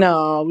anymore?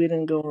 no, we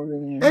didn't go over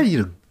Yeah, there.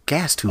 you the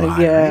gas too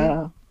high, Yeah,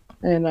 right?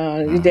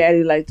 and your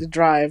daddy liked to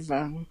drive.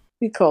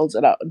 He calls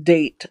it a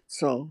date.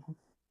 So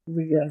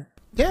we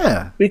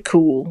Yeah. we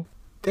cool.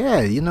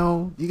 Yeah, you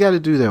got to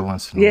do that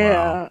once in a while.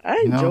 Yeah, I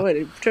You know? enjoyed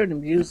it. Turned the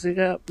music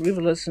up. We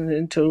were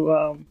listening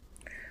to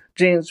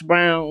James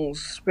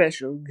Brown's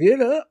special. Get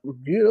up,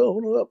 get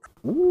on up.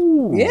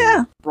 Ooh.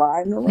 Yeah,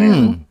 riding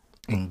around.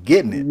 And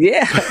getting it.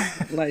 Yeah,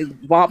 like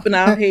bopping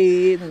our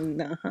head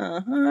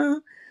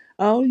and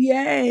oh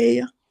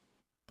yay.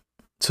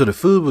 So the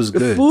food was The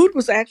good. food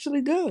was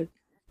actually good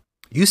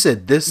You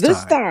said this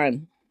this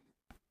time.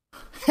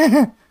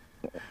 time.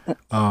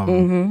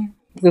 um,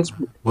 It was,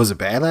 was it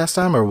bad last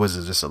time, or was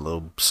it just a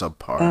little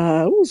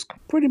subpar? it was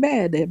pretty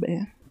bad there,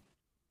 man.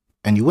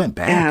 And you went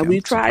back. Yeah, we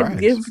I'm tried to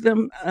surprised. give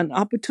them an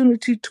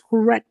opportunity to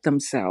correct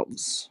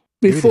themselves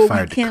Maybe they before we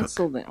fired the cook.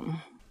 cancel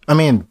them. I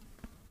mean,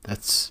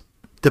 that's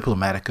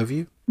diplomatic of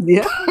you.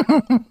 Yeah,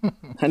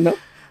 I know.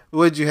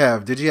 What'd you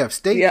have? Did you have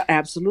steak? Yeah,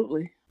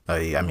 absolutely. Oh,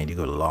 yeah, I mean, you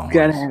go to Longhorns.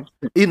 Gotta have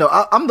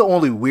it. I'm the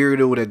only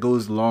weirdo that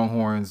goes to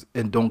Longhorns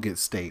and don't get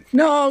steak.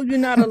 No, you're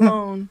not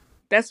alone.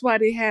 That's why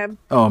they have.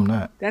 Oh, I'm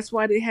not. That's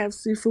why they have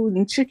seafood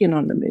and chicken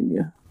on the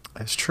menu.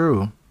 That's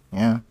true.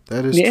 Yeah,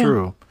 that is Yeah.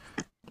 true.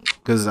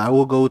 Because I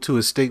will go to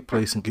a steak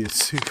place and get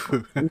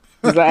seafood.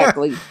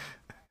 Exactly.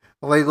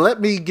 Like, let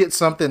me get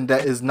something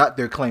that is not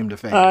their claim to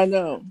fame I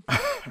know.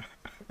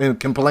 and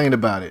complain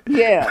about it.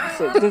 Yeah,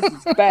 so this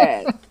is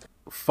bad.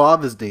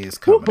 Father's Day is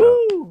coming up.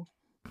 Woohoo!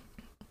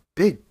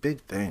 Big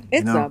thing.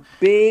 It's a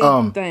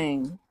big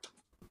thing.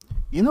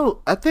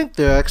 I think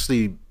they're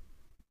actually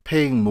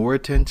paying more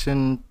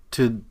attention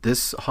to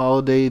this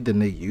holiday than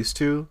they used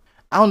to.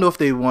 I don't know if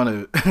they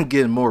want to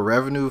get more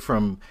revenue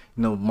from,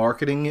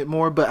 marketing it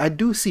more, but I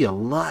do see a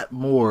lot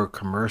more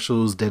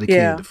commercials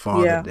dedicated to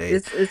Father's Day.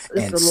 It's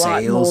and a lot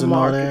sales more and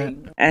all that.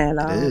 marketing, and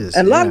It is,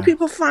 and a lot yeah. of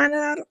people find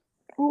out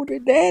who their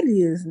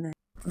daddy is now.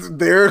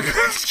 There.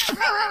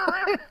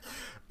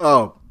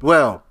 Oh,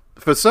 well,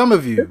 for some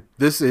of you,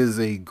 this is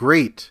a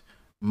great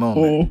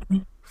moment.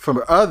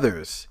 For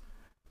others,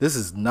 this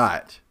is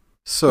not.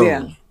 So,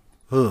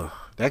 Yeah.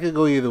 That could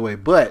go either way.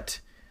 But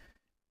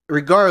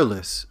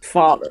regardless,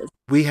 Father.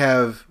 we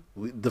have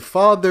the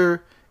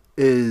father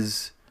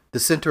is the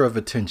center of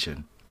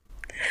attention.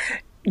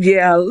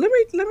 Yeah, let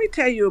me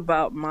tell you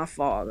about my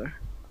father,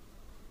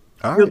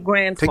 All your right.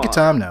 grandfather. Take your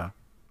time now.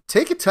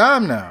 Take your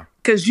time now.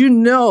 Because you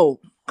know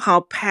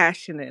how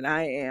passionate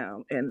I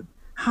am and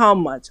how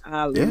much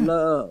I Yeah.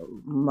 love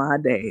my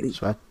daddy.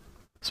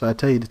 So I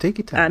tell you to take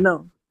your time. I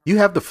know. You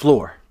have the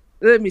floor.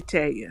 Let me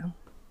tell you,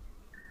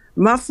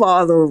 My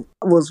father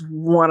was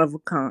one of a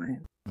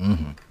kind.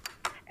 Mm-hmm.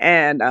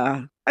 And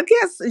I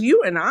guess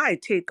you and I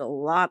take a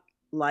lot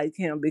like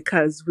him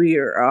because we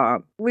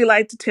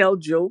like to tell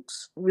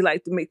jokes. We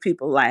like to make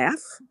people laugh.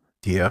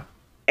 Yeah.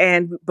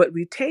 And but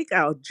we take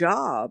our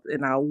job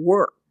and our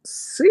work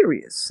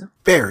serious.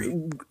 Very.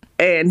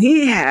 And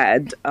he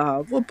had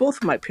well, both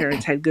of my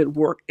parents had good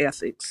work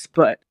ethics,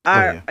 but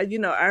Oh yeah.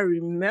 I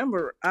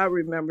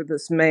remember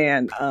this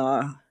man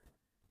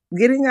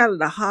getting out of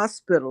the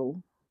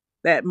hospital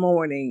that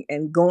morning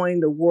and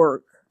going to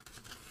work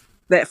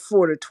that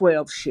 4 to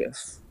 12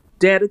 shift, I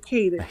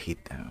dedicated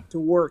hate them. to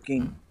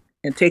working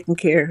and taking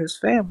care of his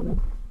family.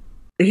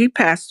 He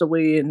passed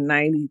away in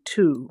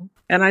 92,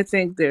 and I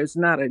think there's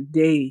not a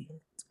day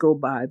go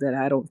by that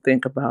I don't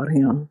think about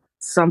him.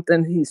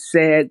 Something he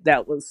said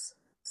that was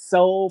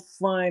so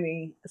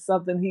funny,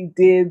 something he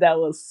did that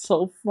was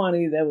so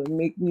funny that would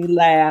make me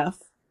laugh,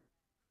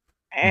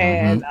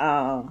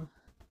 Mm-hmm.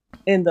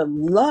 and the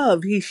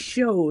love he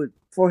showed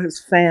for his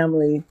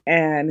family,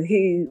 and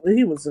he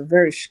was a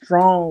very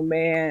strong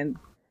man,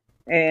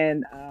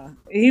 and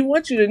he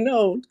wants you to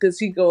know because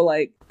he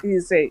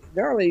say,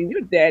 "Darling,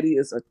 your daddy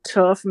is a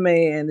tough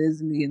man,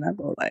 isn't he?" And I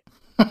go like,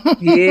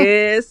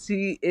 "Yes,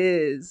 he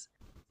is.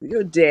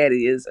 Your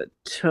daddy is a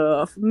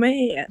tough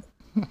man."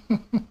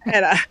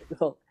 And I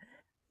go,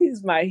 he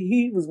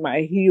was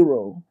my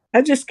hero.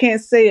 I just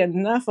can't say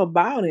enough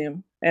about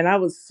him. And I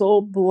was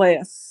so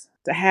blessed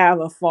to have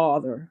a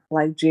father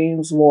like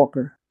James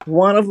Walker,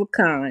 one of a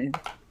kind.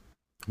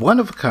 One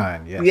of a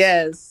kind. Yes.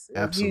 Yes,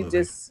 and Absolutely.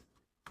 it's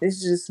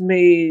just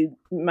made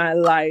my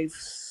life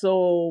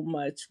so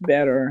much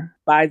better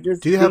by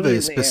just Do you have a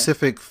being there.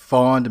 specific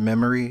fond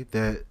memory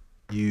that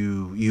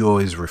you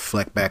always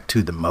reflect back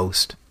to the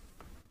most?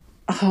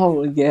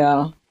 Oh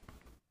yeah,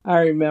 I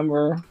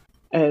remember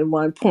at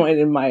one point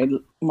in my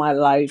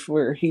life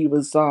where he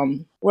was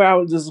where I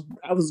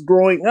was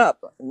growing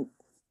up,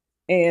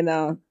 and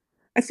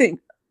I think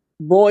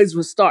boys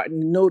were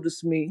starting to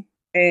notice me,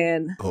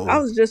 and I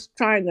Oh, was just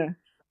trying to,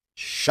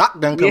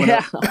 shotgun coming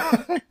yeah.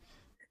 up.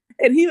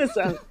 And he was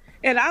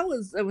and I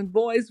was when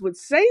boys would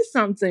say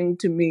something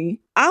to me,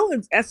 I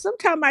would at some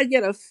time I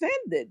get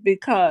offended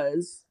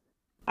because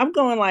I'm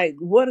going like,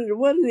 what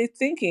are they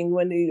thinking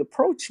when they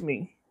approach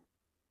me,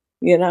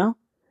 you know?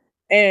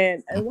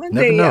 And one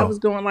Never day I know. was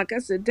going like, I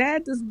said,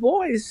 Dad, this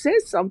boy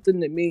said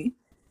something to me,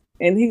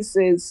 and he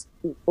says,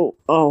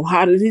 oh,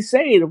 how did he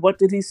say it? What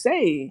did he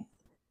say?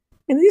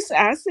 And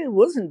I said it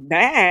wasn't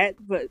bad,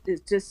 but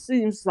it just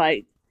seems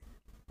like,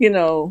 you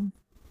know,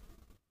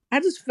 I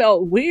just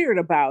felt weird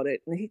about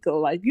it. And he go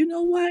like, you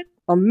know what?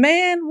 A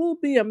man will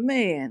be a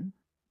man,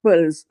 but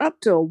it's up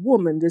to a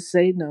woman to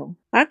say no.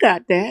 I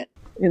got that.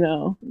 You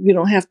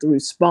don't have to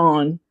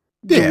respond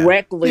Yeah,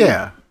 directly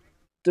yeah.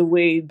 the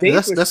way Yeah, they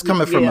that's perceive.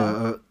 coming from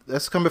Yeah,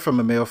 that's coming from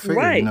a male figure. You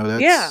right. know,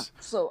 Yeah. that's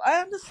So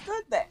I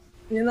understood that.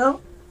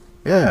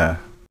 yeah.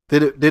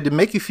 Did it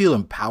make you feel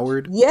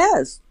empowered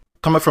Yes.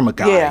 coming from a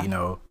guy?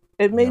 Yeah.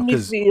 It made me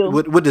Because feel,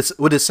 would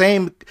the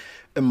same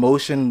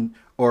emotion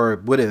or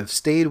would it have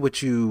stayed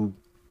with you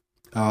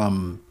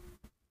um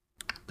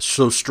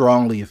so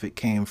strongly if it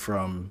came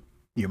from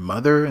your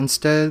mother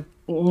instead?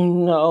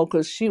 no,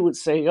 because she would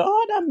say,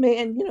 oh, that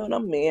man,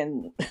 that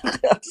man,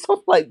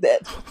 something like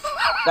that.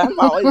 That's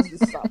always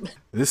just something.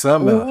 There's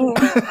something else.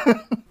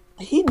 Mhm.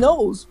 He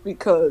knows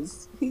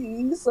because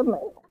he's a man.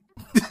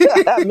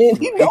 I mean,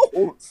 he Right.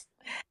 knows.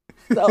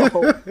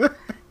 So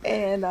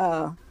and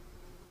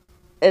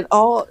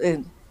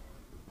and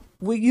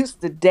we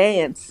used to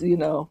dance.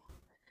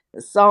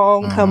 The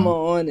song come Mm-hmm.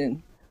 on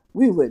and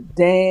we would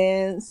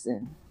dance.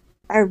 And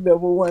I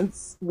remember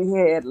once we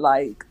had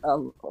like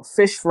a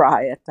fish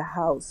fry at the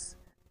house,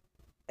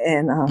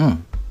 and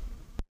Mm.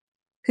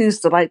 he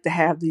used to like to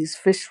have these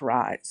fish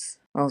fries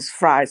on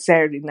Friday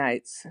Saturday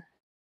nights,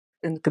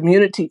 and the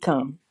community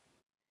come.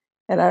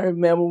 And I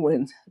remember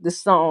when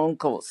this song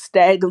called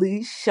Stagger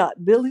Lee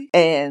Shot Billy,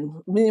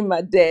 and me and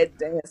my dad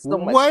danced so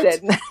much What?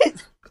 that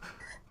night.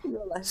 We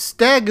were like,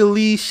 Stagger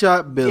Lee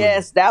shot Billy.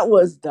 yes, that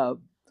was the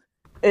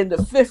in the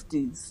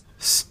 50s.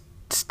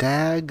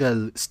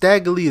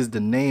 Stagger Lee is the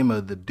name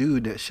of the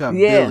dude that shot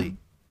Yeah, Billy.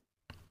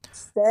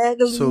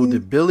 Stagger So Lee.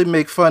 did Billy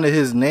make fun of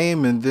his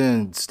name and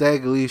then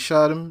Stagger Lee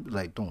shot him?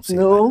 Like, don't say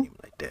my No, name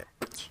like that.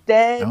 No?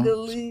 Stagger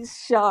Lee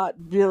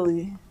shot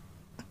Billy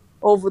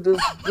over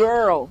this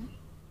girl.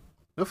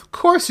 Of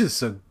course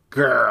it's a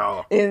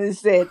girl. And he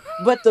said,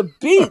 but the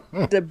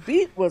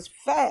beat was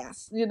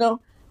fast.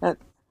 Uh,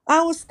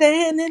 I was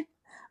standing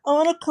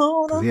on a Because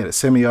corner. he had a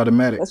semi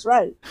automatic. That's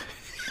right.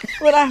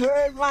 When I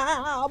heard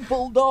my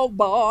bulldog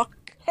bark,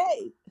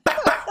 hey,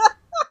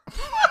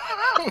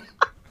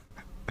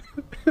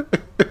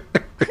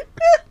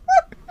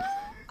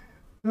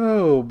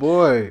 Oh,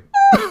 boy.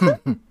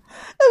 and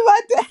my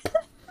dad,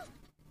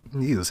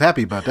 He was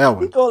happy about that he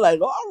one. go like,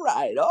 all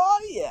right, oh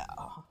yeah,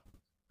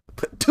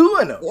 Put two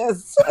in him.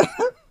 yes.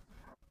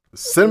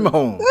 Send him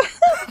home.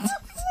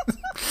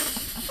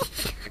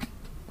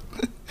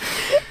 He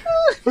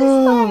started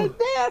Oh.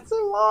 dancing,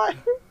 Lord.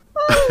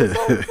 Oh, it was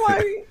so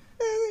funny.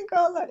 And he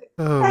go like,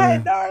 Oh "Hey,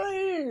 man.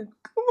 Darlene,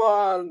 come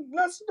on,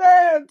 let's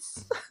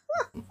dance."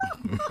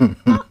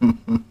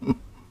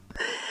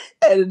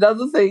 And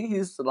another thing he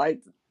used to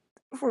like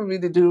for me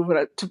to do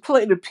to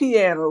play the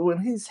piano when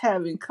he's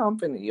having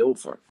company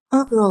over.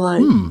 I go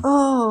like, Hmm.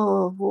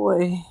 "Oh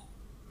boy,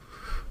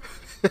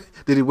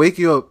 Did he wake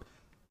you up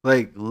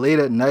like late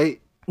at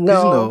night? Cause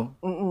no,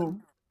 mm-mm.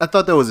 I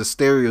thought that was a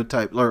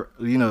stereotype, or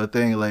a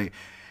thing like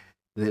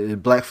the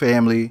black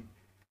family.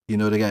 They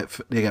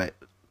got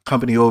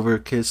company over,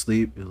 kids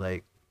sleep.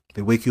 Like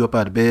they wake you up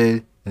out of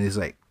bed, and it's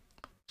like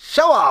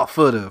show off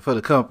for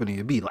the company.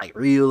 It'd be like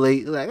real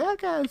late. Like I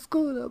got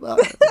school about.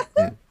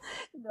 Yeah.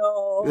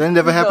 No, That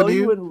never no, happened to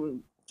you?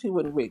 he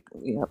wouldn't wake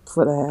me up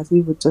for that.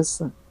 He would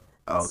just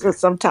Oh, so okay.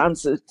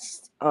 sometimes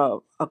it's a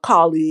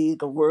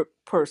colleague, a work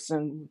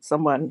person,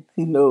 someone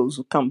he knows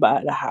will come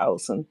by the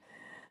house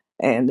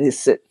and they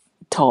sit,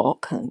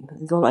 talk,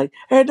 and go like,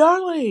 "Hey,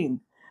 Darlene,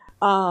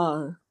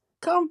 uh,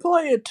 come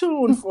play a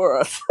tune for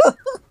us."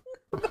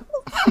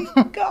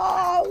 Like,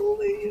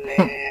 golly,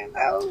 man,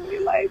 that would be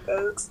like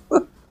this.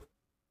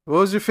 What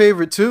was your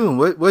favorite tune?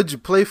 What'd you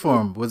play for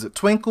him? Was it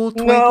Twinkle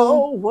Twinkle?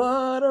 No,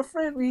 what a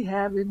friend we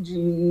have in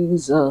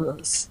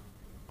Jesus.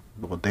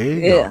 Well, there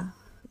you go. Yeah,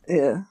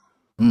 yeah.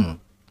 Mm.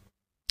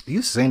 You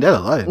used to sing that a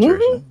lot in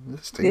church. Hmm. Huh?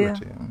 Let's stay Yeah.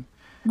 with you.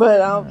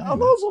 But All right, man.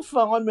 those are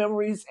fond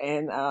memories,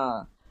 and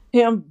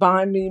him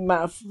buying me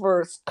my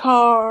first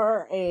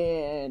car,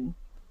 and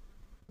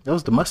That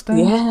was the Mustang.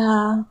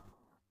 yeah,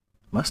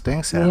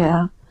 Mustang Sally.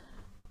 yeah,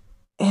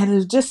 and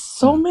there's just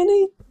so Hmm.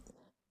 many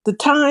the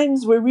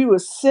times where we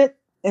would sit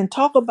and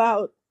talk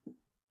about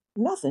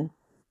nothing.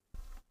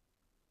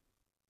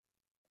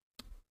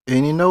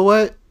 And you know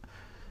what?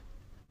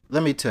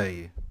 Let me tell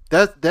you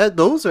that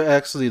those are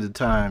actually the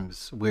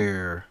times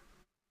where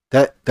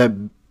that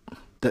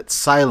that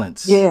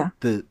silence, Yeah,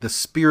 the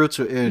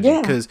spiritual energy,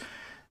 yeah, because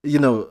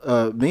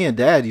me and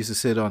Dad used to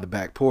sit on the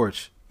back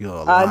porch, a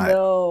I lot,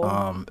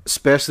 know.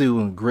 especially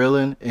when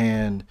grilling,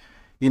 and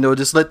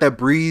just let that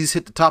breeze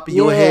hit the top of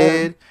your Yeah,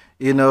 head,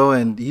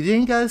 and you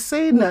didn't gotta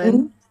say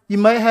nothing. mm-mm. You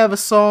might have a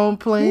song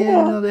playing,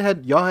 Yeah,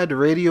 y'all had the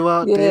radio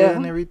out there yeah.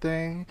 and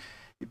everything,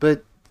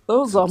 but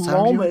Those are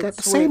sometimes you ain't got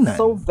to moments where say it's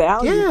so nothing.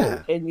 valuable,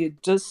 Yeah, and you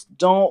just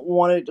don't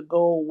want it to go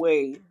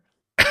away.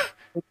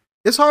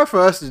 it's hard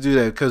for us to do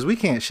that because we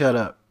can't shut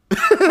up.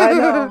 I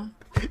know.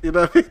 you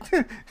know, what I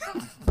mean?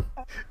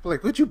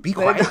 Like, would you be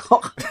They quiet?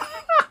 don't.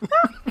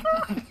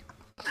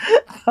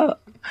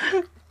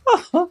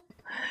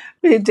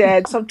 Me and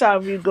Dad,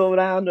 sometimes we go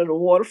down to the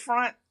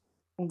waterfront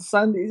on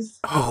Sundays.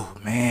 Oh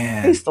I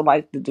man, used to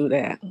like to do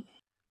that.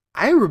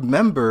 I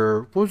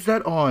remember. What was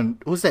that on?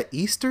 Was that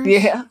Easter's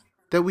Yeah.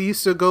 that we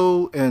used to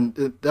go, and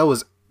that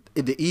was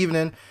in the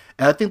evening.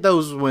 And I think that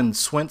was when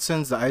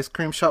Swenson's, the ice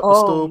cream shop, was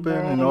still Oh open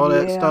and man, all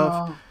that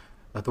stuff yeah.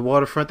 at the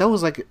waterfront. That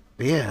was like,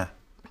 yeah,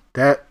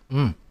 that.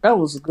 That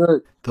was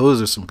good.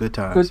 Those are some good Good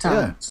times. Yeah.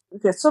 times. We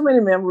got so many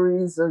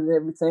memories of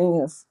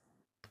everything of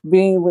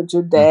being with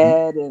your Hmm.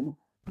 dad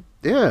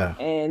Yeah.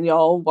 and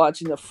y'all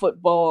watching the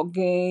football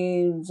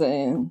games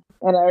and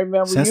I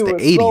remember Since you the were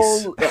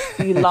 '80s. so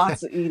eat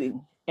lots of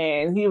eating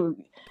and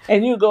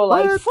and you go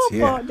like What?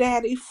 football, Yeah.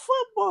 daddy,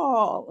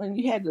 football, and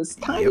you had this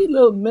tiny Yep.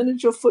 little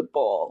miniature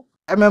football.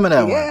 I remember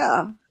that one.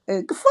 Yeah.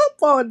 And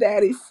football,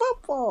 daddy,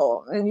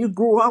 football. And you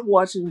grew up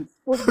watching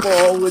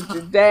football with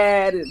your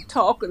dad and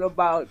talking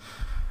about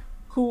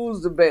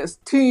who's the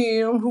best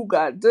team, who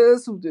got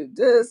this, who did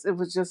this. It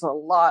was just a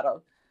lot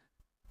of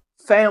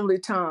family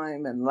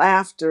time and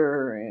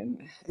laughter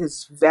and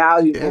it's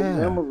valuable Yeah.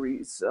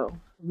 memories. So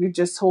we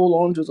just hold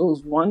on to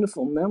those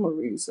wonderful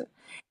memories.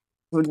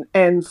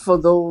 And for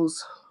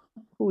those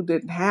who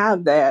didn't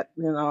have that,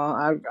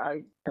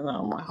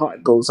 my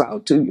heart goes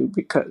out to you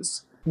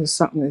because it's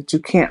something that you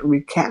can't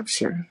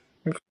recapture.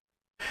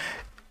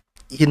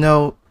 You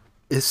know,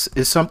 it's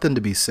something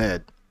to be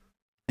said,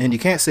 and you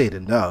can't say it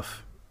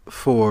enough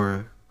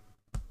for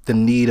the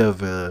need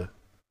of a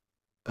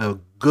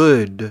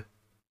good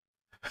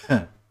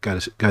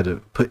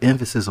gotta put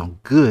emphasis on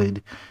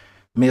good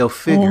male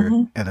figure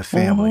Mm-hmm. in a Mm-hmm.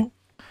 family,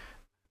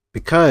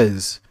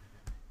 because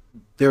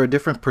there are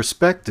different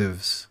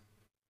perspectives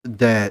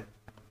that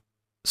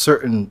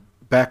certain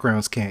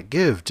backgrounds can't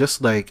give,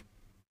 just like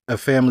a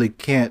family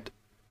can't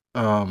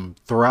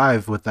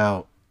thrive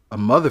without a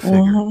mother figure.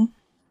 Mm-hmm.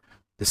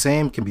 The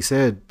same can be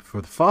said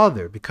for the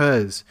father,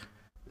 because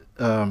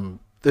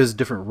there's a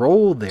different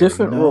role there.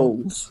 Different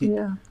roles. He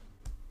Yeah.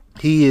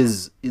 he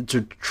is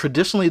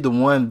traditionally the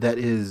one that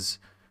is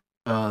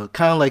kind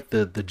of like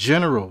the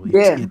general.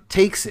 Yeah. It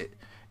takes it.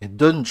 It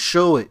doesn't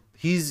show it.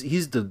 He's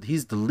the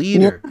Yeah.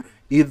 leader,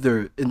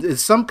 either in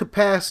some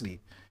capacity.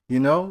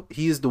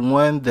 He is the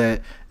one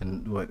that.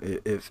 And what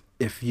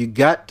if you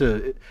got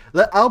to?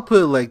 I'll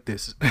put it like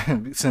this,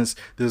 since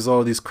there's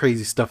all this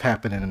crazy stuff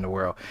happening in the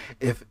world.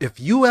 If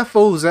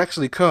UFOs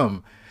actually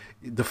come,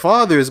 the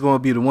father is going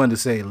to be the one to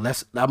say, I'm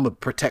gonna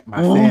protect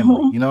my family."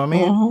 Mm-hmm. You know what I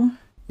mean? Mm-hmm.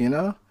 You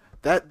know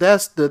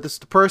that's the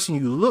person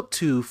you look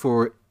to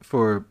for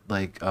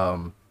like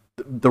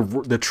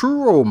the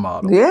true role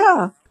model.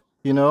 Yeah.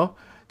 You know,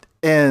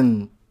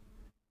 and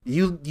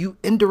you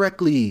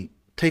indirectly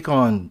take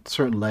on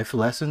certain life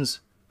lessons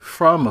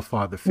from a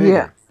father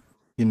Yeah.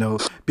 figure.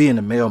 Being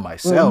a male Mm-hmm.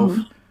 myself,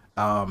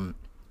 um,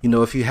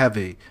 if you have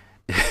a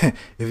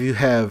if you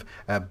have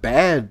a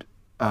bad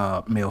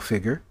male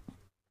figure,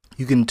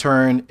 you can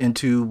turn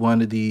into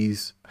one of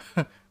these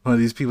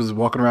people that's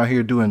walking around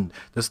here doing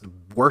just the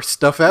worst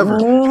stuff ever.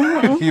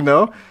 Mm-hmm.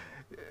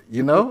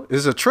 you know,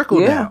 it's a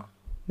trickle Yeah, down,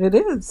 it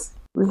is.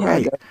 We had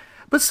right? that.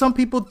 But some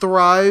people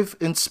thrive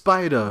in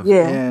spite of,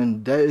 Yeah.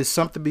 and that is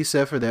something to be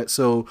said for that.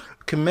 So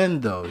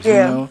commend those.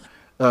 Yeah.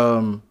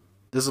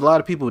 There's a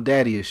lot of people with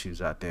daddy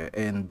issues out there,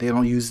 and they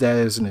don't use that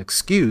as an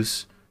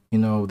excuse.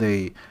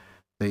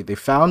 They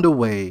found a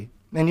way,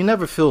 and you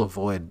never fill a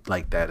void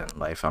like that in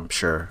life. I'm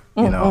sure.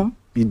 Mm-mm.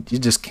 You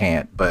just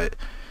can't. But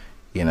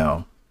you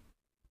know,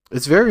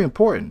 it's very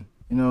important.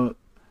 Uh,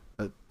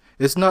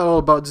 it's not all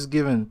about just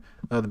giving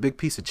the big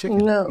piece of chicken.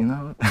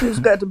 No. Who's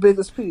got the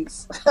biggest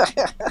piece?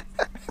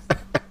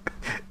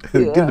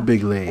 Give the Yeah.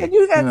 big And leg.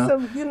 you got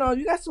some,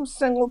 you got some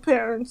single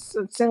parents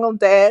and single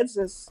dads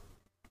that's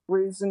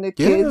raising their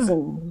kids Yeah.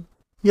 and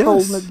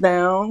holding it Yes.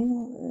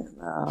 down.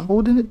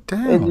 Holding it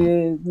And down.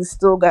 then you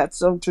still got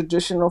some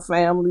traditional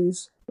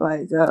families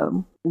like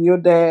your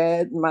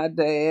dad, my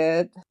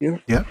dad,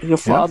 Yep. your Yep.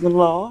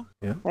 father-in-law.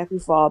 Yep. Happy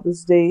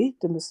Father's Day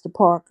to Mr.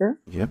 Parker.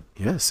 Yep.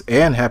 Yes.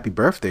 And happy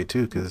birthday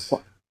too, because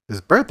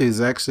his birthday is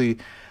actually,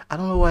 I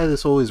don't know why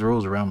this always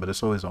rolls around, but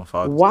it's always on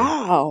Father's Day.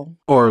 Wow.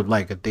 Or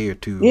like a day or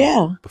two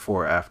Yeah.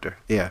 before or after.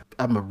 Yeah.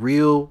 I'm a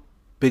real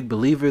big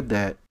believer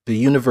that the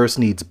universe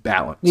needs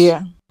balance.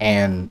 Yeah.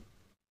 And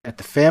at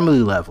the family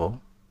level,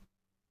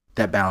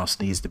 that balance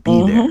needs to be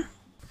Mm-hmm. there.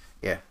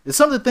 Yeah. It's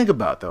something to think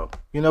about though.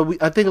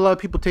 I think a lot of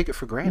people take it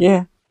for granted.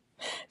 Yeah.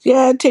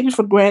 Yeah, I take it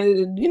for granted.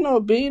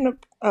 And, being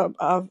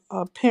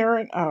a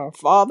parent or a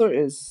father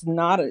is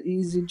not an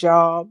easy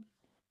job.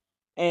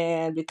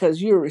 And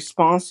because you're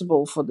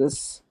responsible for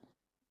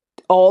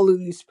all of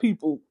these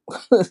people.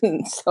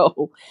 And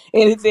so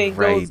anything goes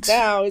Right.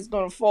 down, it's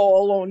going to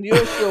fall on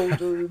your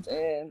shoulders.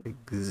 And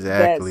that's,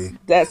 Exactly.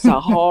 that's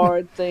a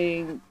hard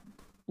thing,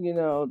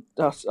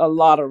 that's a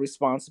lot of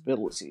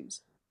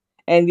responsibilities.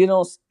 And you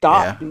don't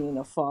stop Yeah. being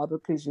a father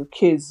because your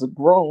kids are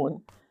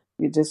growing.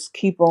 You just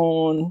keep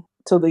on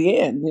to the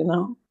end.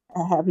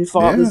 A happy Yeah.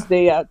 Father's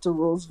Day out to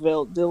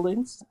Roosevelt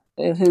Dillings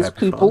and his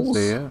Happy Father's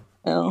Day. peoples.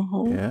 Yeah.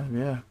 Uh-huh. Yeah.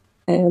 Yeah.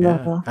 And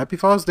Yeah. Happy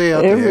Father's Day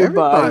out there.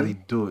 Everybody everybody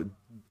doing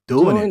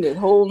doing it. it,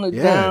 holding it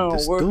Yeah, down,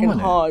 just working doing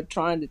it. hard,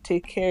 trying to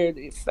take care of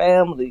their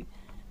family,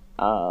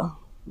 uh,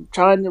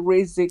 trying to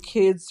raise their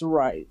kids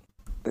right.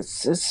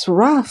 It's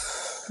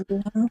rough.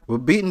 We're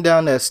beating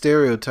down that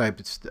stereotype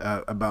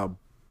about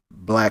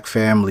black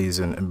families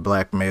and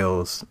black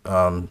males,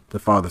 the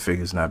father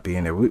figures not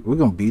being there. We're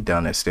gonna beat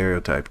down that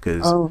stereotype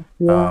because Oh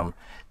yeah. um,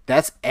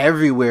 that's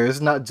everywhere. It's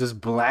not just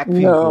black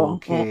people, No.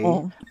 okay?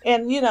 Mm-mm.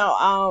 And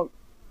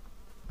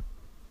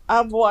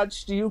I've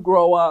watched you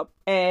grow up,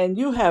 and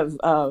you've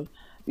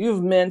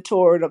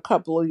mentored a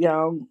couple of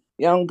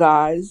young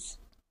guys.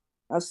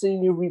 I've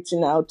seen you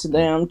reaching out to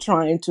them,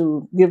 trying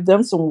to give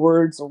them some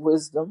words of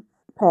wisdom,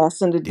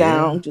 passing it Yeah,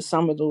 down to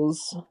some of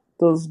those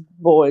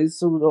boys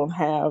who don't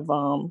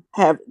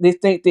have they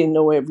think they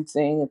know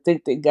everything and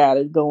think they got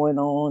it going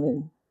on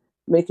and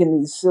making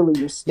these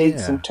silly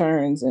mistakes yeah. and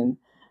turns and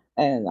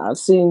I've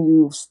seen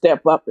you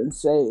step up and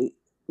say,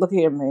 "Look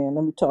here, man,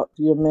 let me talk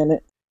to you a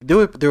minute." There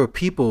were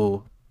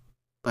people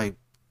like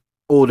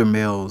older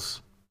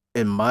males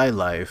in my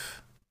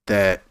life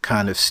that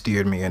kind of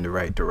steered me in the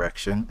right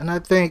direction, and I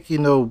think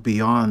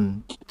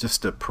beyond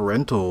just a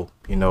parental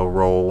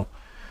role,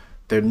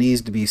 there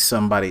needs to be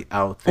somebody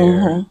out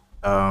there,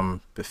 Mm-hmm.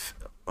 with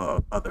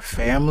other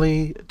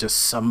family, just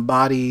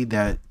somebody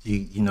that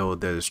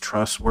that is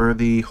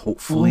trustworthy,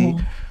 hopefully,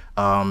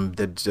 Mm-hmm.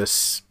 that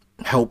just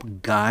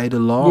help guide Yeah.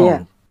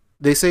 along.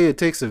 They say it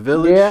takes a Yeah,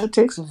 village. it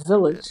takes a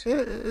village.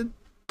 It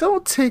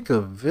don't take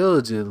a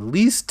village. It at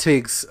least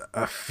takes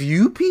a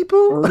few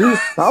people At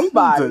least to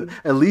somebody.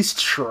 at least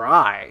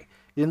try.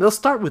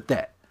 Start with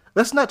that.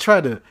 Let's not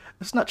try to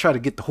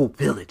get the whole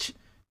village.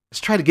 Let's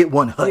try to get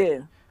one hut.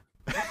 Yeah.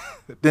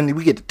 Then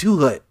we get the two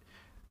hut.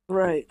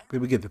 Right.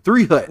 Then we get the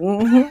three hut.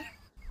 Mm-hmm.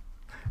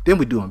 Then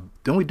we doing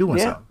Yeah,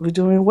 something. we're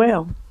doing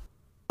well.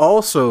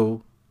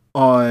 Also,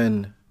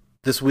 on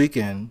this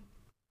weekend,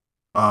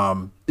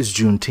 is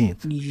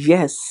Juneteenth.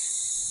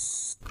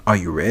 Yes. Are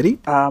you ready?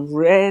 I'm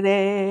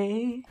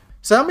ready.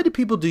 So, how many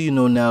people do you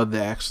know now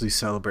that actually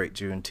celebrate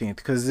Juneteenth?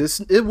 Because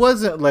it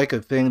wasn't like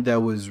a thing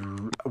that was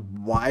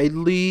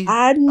widely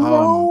I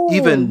know.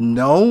 even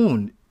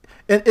known,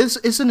 and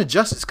it's an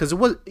injustice because it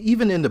was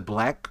even in the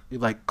black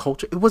like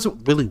culture, it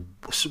wasn't really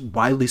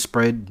widely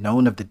spread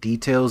known of the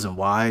details and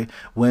why,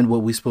 when,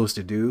 what we supposed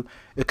to do.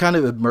 It kind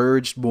of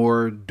emerged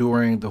more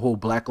during the whole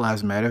Black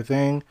Lives Matter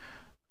thing.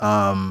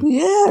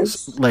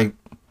 Yes. Like,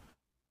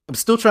 I'm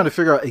still trying to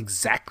figure out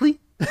exactly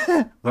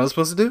what I'm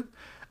supposed to do.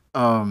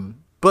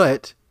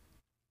 But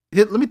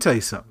let me tell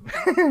you something.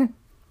 I'm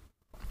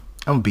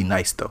gonna be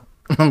nice though.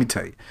 Let me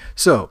tell you.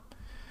 So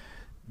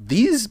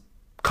these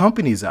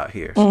companies out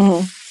here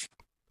Mm-hmm.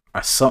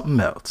 are something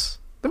else.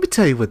 Let me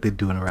tell you what they're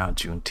doing around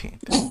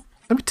Juneteenth.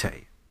 Let me tell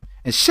you.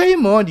 And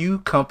shame on you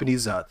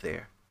companies out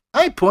there.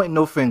 I ain't pointing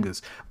no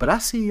fingers, but I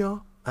see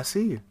y'all. I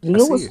see you. You I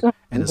know see what's you. that?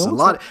 And You it's know a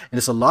what's that? lot. And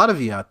it's a lot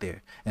of you out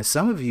there. And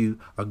some of you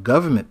are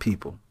government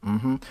people.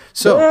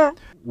 So Yeah.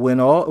 when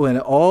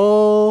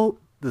all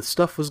the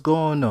stuff was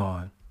going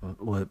on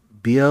with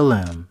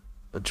BLM,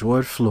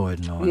 George Floyd,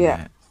 and all Yeah.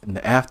 that, in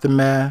the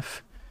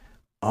aftermath,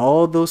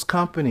 all those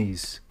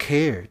companies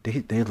cared.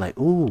 They're like,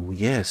 "Ooh,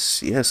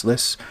 yes, yes,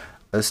 let's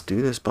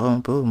do this."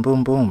 Boom, boom,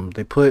 boom, boom.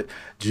 They put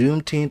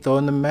Juneteenth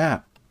on the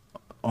map,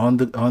 on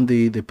the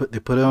they put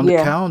it on the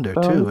Yeah. calendar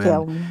Put on the too, and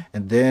calendar.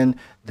 and then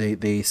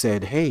they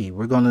said, "Hey,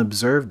 we're gonna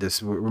observe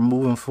this. We're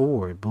moving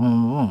forward."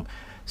 Boom, boom.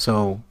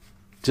 So,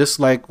 just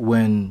like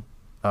when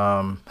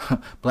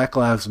Black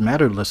Lives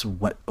Matter list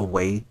went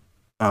away,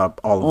 all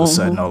of a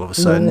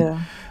sudden, Yeah.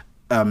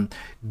 um,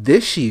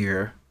 this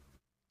year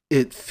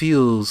it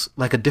feels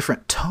like a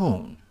different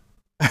tone.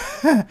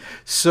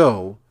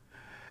 So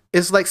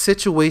it's like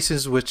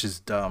situations which is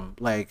dumb.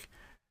 Like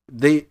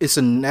it's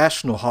a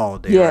national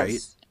holiday, right?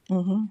 Yes.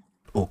 Mm-hmm.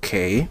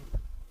 Okay.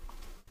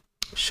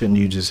 Shouldn't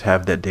you just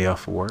have that day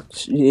off of work?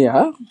 Yeah.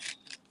 All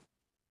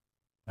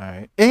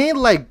right. And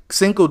like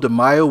Cinco de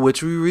Mayo,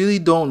 which we really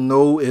don't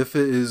know if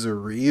it is a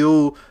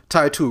real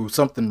tied to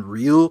something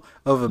real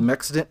of a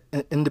Mexican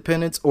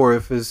independence or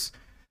if it's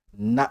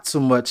not so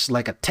much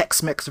like a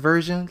Tex-Mex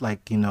version,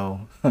 like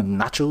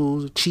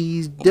nachos,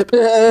 cheese dip.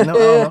 I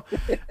don't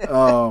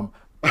know.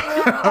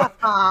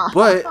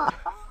 But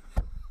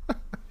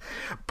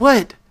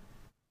but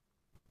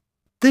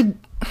they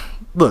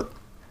look.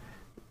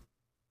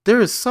 There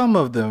is some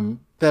of them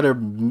that are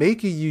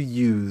making you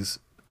use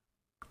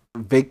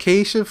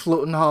vacation,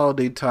 floating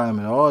holiday time,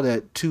 and all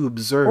that to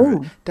observe it.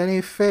 Oh. That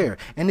ain't fair.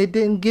 And they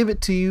didn't give it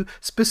to you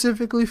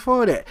specifically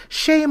for that.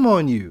 Shame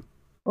on you.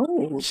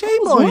 Oh. I Shame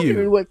was on wondering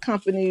you. what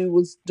company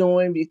was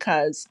doing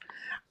because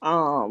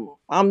I'm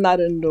not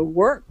in the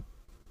work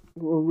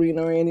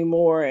arena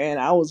anymore, and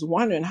I was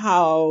wondering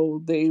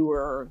how they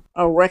were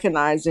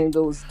recognizing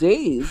those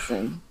days,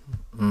 and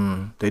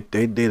They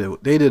did a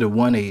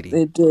 180.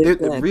 they did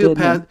The that, real didn't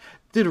path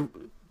did.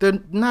 They're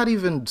not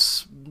even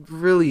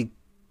really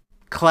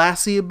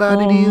classy they? about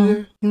it Mm-hmm.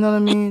 either. You know what I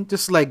mean?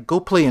 Just like go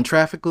play in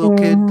traffic, little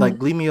kid. Mm-hmm.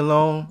 Like leave me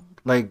alone.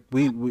 Like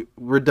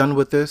we're done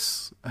with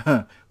this.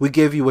 We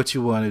gave you what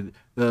you wanted.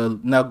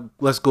 Now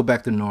let's go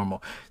back to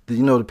normal.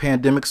 The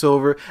pandemic's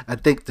over. I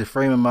think the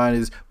frame of mind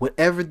is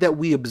whatever that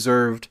we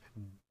observed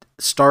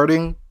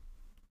starting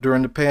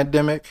during the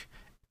pandemic,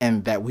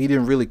 and that we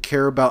didn't really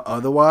care about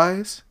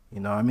otherwise. You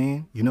know what I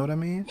mean? You know what I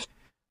mean?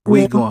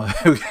 We Yeah. going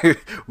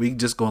we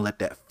just gonna let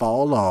that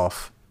fall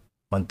off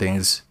when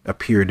things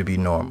appear to be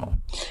normal.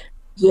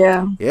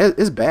 Yeah. Yeah,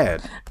 it's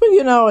bad. But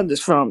and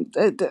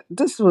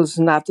this was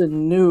not the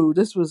new.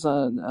 This was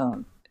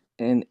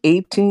in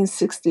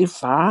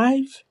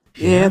 1865.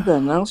 Yeah, Yeah, the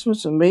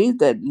announcements were made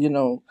that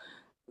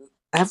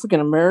African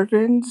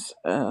Americans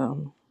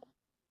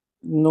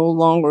no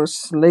longer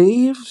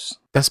slaves.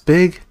 that's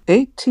big.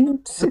 To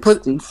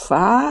put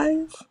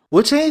 1865.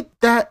 which ain't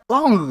that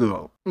long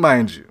ago,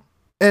 mind you.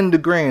 In the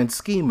grand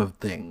scheme of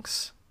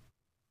things,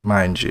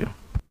 mind you.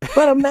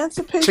 But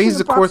Emancipation Change and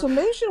the course.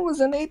 Proclamation was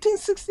in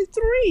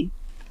 1863.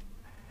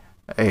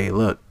 Hey,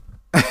 look.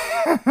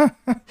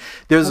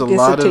 There's I a guess it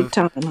lot take of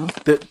time, huh?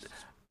 the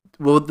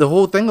well, the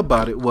whole thing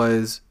about it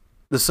was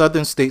the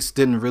southern states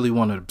didn't really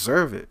want to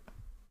observe it.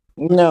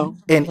 No,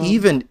 And no.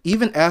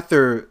 even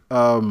after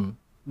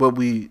what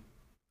we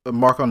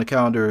mark on the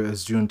calendar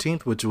as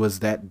Juneteenth, which was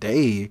that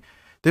day,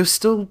 there's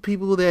still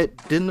people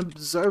that didn't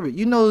observe it.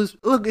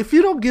 Look, if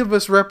you don't give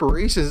us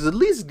reparations, at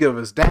least give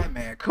us that,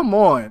 man. Come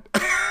on.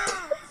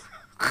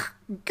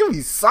 Give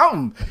me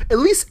something. At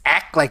least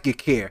act like you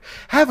care.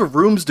 Have a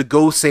rooms to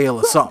go sale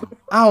or something.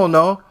 I don't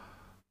know.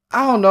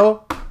 I don't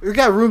know. We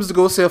got rooms to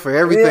go sale for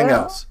everything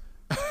Yeah, else.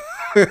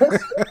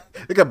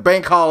 They got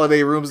bank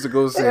holiday rooms to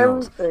go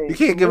sales. You everything.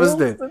 can't give us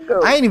Rooms that. to I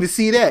go. ain't even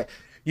see that.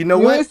 You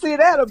know You ain't what? see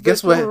that a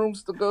Guess bit of what?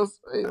 rooms to go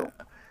sale.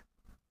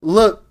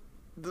 Look,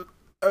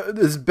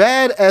 as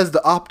bad as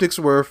the optics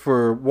were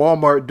for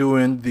Walmart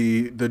doing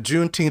the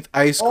Juneteenth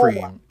ice Oh, wow.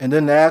 cream, and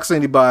then ask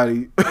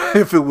anybody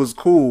if it was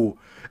cool,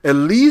 at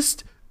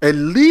least it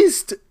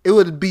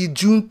would be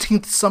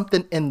Juneteenth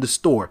something in the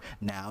store.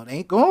 Now it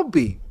ain't gonna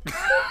be.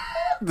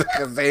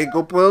 Because they ain't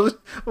gonna put.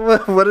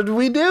 What did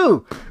we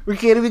do? We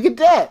can't even get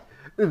that.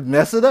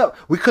 Mess it up.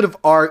 We could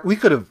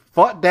have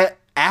fought that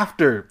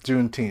after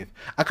Juneteenth.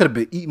 I could have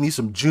been eating me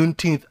some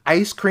Juneteenth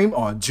ice cream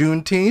on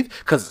Juneteenth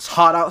because it's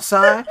hot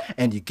outside,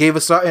 and you gave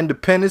us our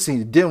independence and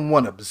you didn't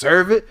want to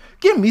observe it.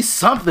 Give me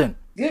something,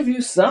 Give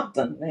you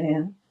something,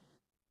 man.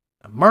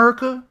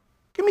 America.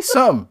 Give me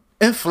something.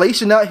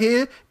 Inflation out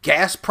here,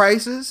 gas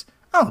prices,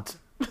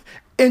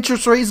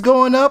 interest rates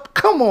going up.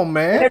 Come on,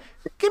 man.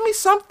 Give me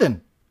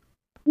something.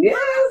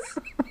 Yes,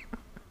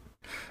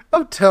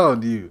 I'm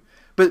telling you.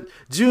 But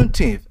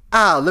Juneteenth,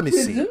 let me we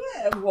see. do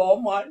have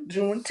Walmart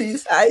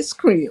Juneteenth ice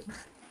cream.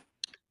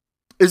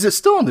 Is it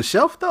still on the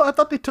shelf though? I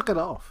thought they took it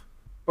off,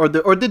 or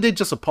did they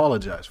just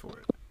apologize for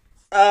it?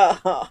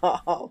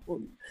 Oh,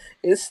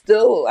 It's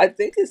still, I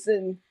think it's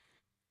in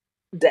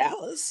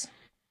Dallas.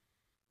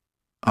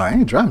 Oh, I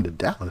ain't driving to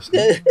Dallas. You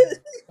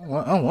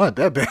I don't want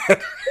it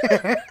that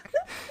bad.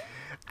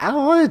 I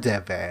don't want it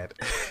that bad.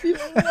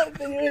 don't want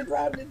to be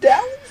driving to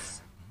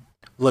Dallas?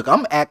 Look,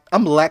 I'm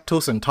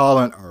lactose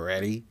intolerant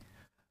already,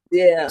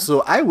 Yeah.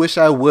 so I wish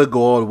I would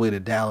go all the way to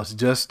Dallas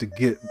just to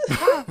get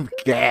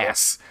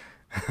gas.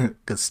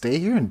 Could stay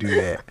here and do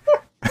that.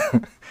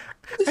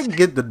 I can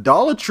get the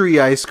Dollar Tree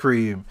ice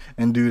cream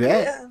and do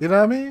that. Yeah. You know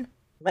what I mean?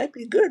 Might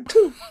be good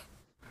too.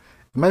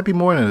 It might be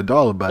more than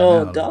 $1 by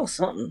Oh, now. dollar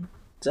something.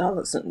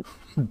 Dollar something.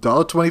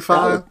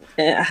 $1.25.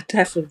 And I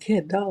definitely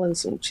get dollar and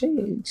some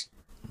change.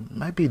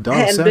 Might be I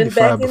hadn't been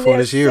back $1.75 in before there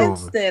this year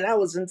since over. then. I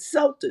was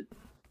insulted.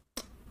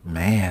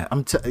 Man,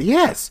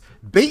 yes,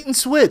 bait and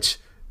switch.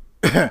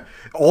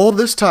 All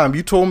this time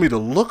you told me to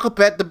look up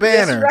at the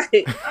banner. That's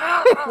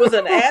right. With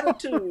an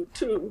attitude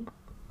too.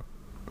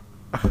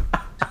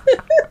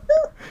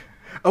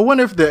 I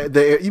wonder if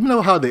the you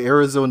know how the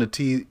Arizona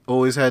tea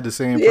always had the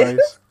same Yeah.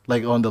 price,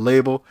 like on the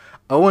label.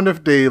 I wonder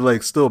if they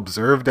like still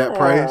observe that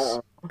price,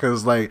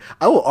 because like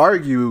I will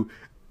argue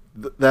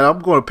that I'm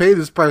going to pay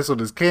this price on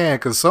this can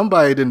because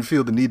somebody didn't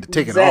feel the need to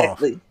take it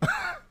off. Exactly.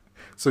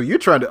 So you're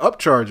trying to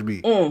upcharge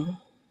me?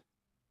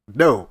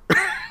 No.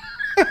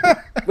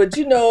 But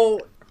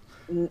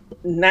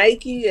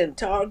Nike and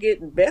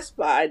Target and Best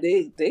Buy,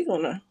 they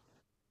gonna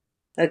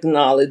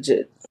acknowledge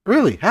it.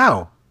 Really?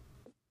 How?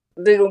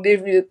 They gonna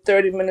give you a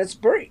 30 minutes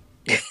break.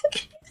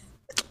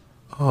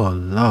 Oh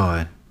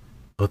Lord.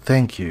 Well,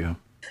 thank you.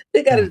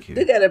 They Thank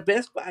you. got a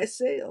Best Buy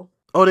sale.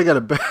 Oh, they got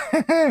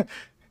a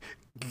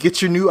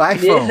get your new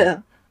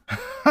iPhone.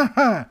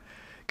 Yeah.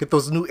 Get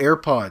those new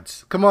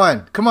AirPods. Come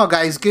on,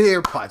 guys, get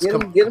AirPods. Get Come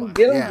them, on, get come them, on.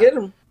 get them, Yeah. get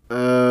them.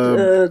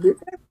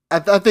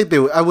 I think they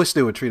would. I wish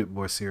they would treat it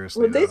more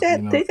seriously. Well, they though,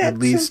 got they got at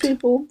least. some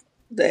people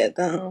that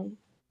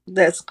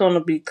that's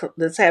gonna be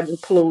that's having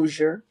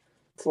closure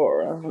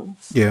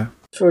Yeah,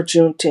 for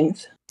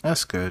Juneteenth.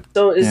 that's good.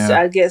 So it's Yeah.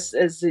 I guess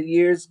as the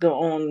years go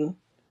on,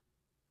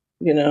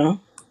 it'll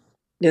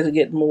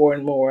get more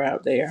and more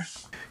out there.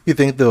 You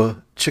think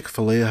the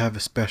Chick-fil-A will have a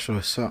special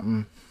or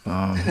something?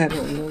 I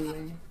don't know,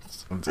 man.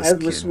 I'm I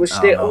just wish kidding.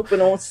 I they're don't know.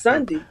 open on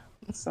Sunday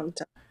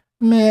sometime.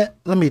 Man,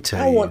 let me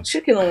tell I you, want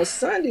chicken on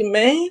Sunday,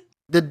 man.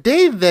 the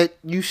day that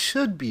you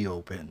should be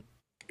open.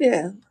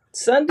 Yeah.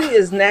 Sunday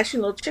is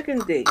National Chicken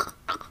Day.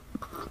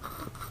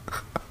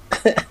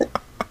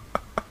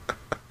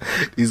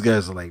 These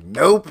guys are like,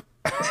 nope,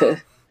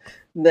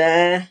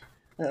 Nah.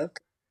 Okay.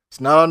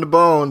 it's not on the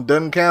bone.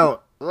 Doesn't count.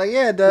 Like,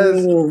 yeah, it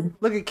does. Mm.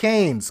 Look at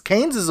Cane's.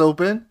 Cane's is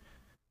open.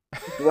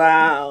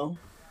 Wow.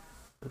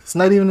 It's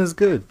not even as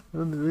good.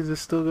 We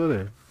just still go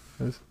there.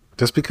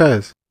 Just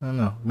because. I don't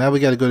know. Now we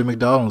got to go to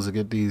McDonald's to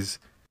get these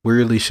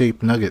weirdly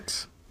shaped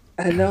nuggets.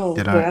 I know,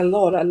 Did but I- I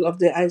love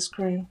the ice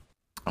cream.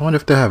 I wonder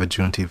if they have a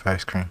Juneteenth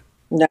ice cream.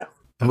 No.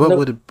 And what Nope.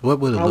 would it I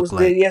look was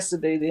there like?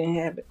 yesterday. They didn't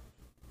have it.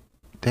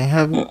 They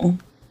have it. Mm-mm.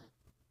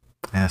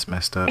 That's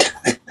messed up.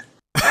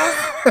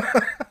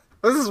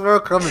 This is where we're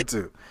coming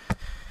to.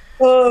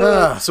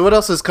 So what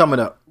else is coming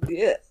up?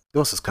 Yeah.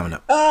 What else is coming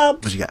up?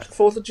 What you got?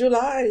 4th of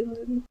July.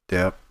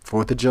 Yep.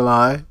 4th of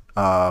July.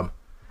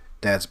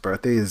 Dad's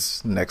birthday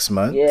is next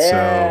month.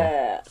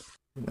 Yeah. So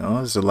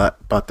there's a lot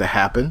about to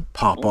happen.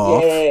 Pop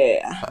off.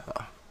 Yeah.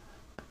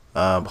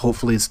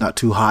 Hopefully it's not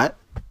too hot.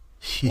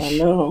 I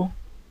know.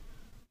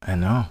 I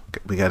know.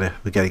 We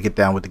gotta get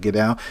down with the get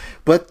down.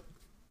 But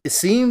it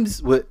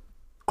seems with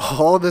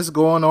all this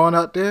going on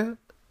out there,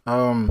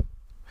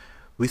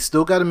 we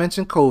still gotta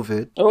mention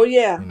COVID. Oh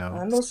yeah. You know.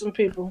 I know some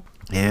people.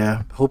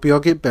 Yeah. Hope y'all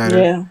get better.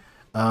 Yeah.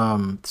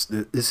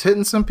 It's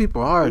hitting some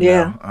people hard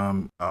Yeah.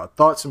 now.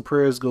 Thoughts and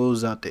prayers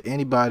goes out to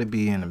anybody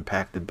being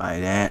impacted by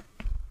that.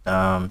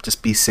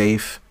 Just be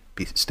safe.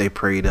 Stay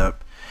prayed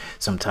up.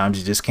 Sometimes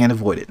you just can't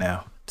avoid it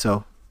now.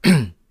 So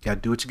gotta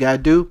do what you gotta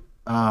do.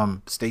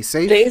 Stay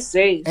safe. Stay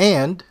safe.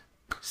 And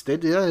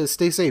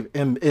stay safe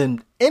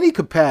in any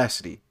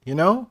capacity.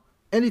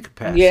 Any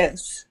capacity.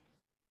 Yes.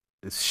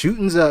 There's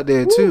shootings out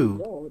there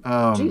too.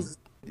 Lord. Jesus.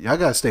 Y'all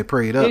gotta stay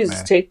prayed up, Jesus,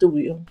 man. take the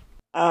wheel.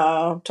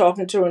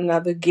 Talking to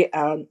another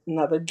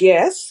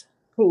guest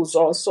who's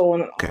also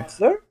an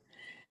author,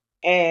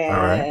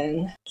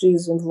 and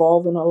she's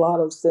involved in a lot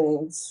of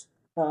things,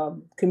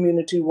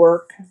 community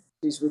work.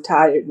 She's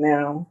retired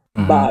now,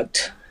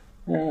 but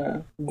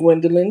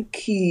Gwendolyn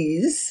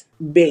Keys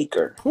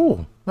Baker.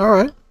 Cool. All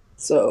right.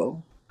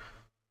 So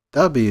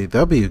that'll be a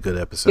good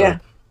episode. Yeah.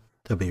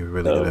 That'll be a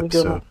really So good we're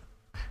gonna- episode.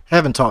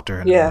 Haven't talked to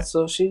her in a yeah, minute.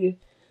 so she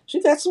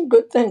got some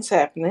good things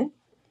happening.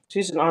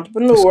 She's an That's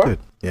entrepreneur. good.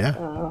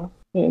 Yeah.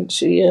 And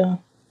she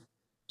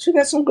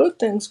got some good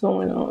things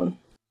going on.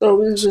 So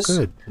we just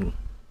Good.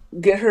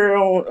 get her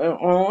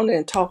on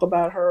and talk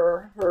about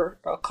her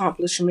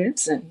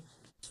accomplishments, and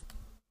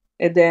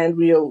then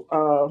we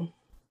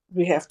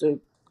have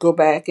to go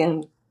back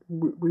and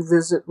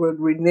revisit with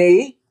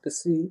Renee to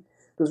see,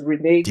 because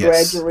Renee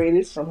Yes.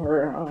 graduated from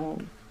her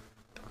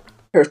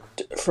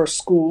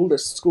school, the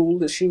school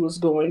that she was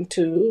going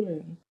to.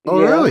 And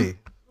Oh, really?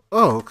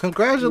 Oh, Yeah.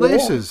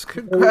 congratulations.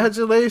 When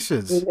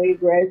Congratulations. they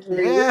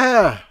graduated.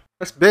 Yeah.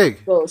 That's big.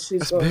 So she's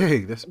That's going to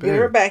big. That's get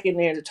her big. back in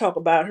there to talk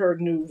about her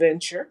new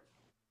venture.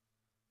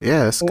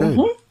 Yeah, that's good.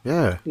 Mm-hmm.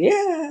 Yeah.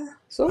 Yeah.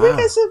 So we got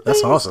Wow. some That's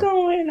things awesome.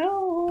 going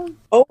on.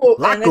 Oh,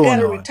 A lot and I got going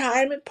a on.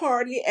 retirement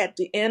party at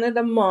the end of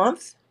the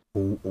month.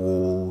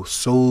 Oh,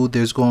 so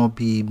there's going to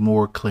be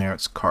more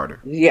Clarence Carter.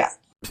 Yeah.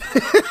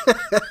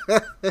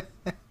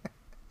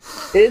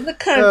 In the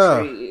uh,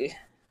 country.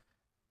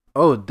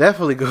 oh,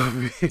 definitely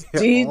going to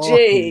be all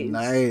DJs.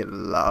 night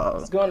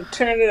long. It's going to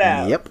turn it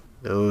out. Yep.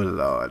 Oh,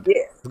 Lord. Yeah.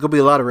 There's going to be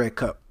a lot of red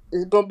cup.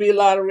 There's going to be a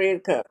lot of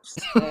red cups.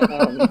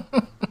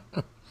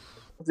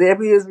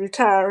 Debbie is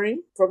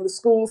retiring from the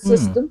school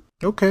system,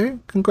 Okay.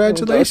 from the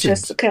Dorchester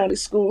Congratulations. County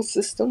school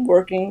system,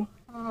 working.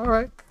 All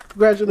right.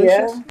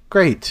 Congratulations. Yeah.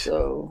 Great.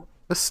 So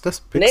That's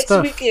big next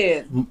stuff.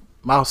 weekend.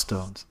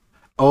 Milestones.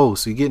 Oh,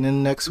 so you're getting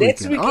in next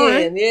Next weekend. All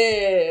right. weekend,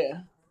 yeah.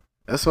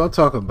 That's what I'm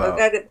talking about.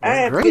 I Well, have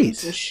to get me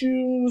some great.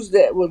 shoes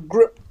that will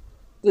grip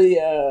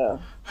the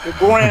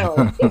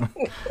ground.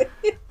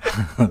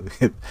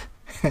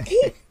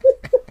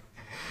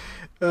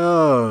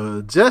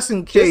 Oh, just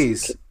in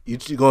case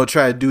you're going to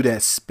try to do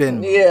that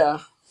spin move. Yeah.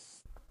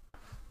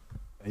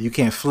 You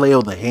can't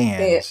flail the Yeah.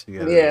 hands. You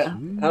gotta Yeah.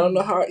 I don't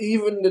know how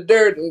even the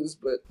dirt is,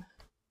 but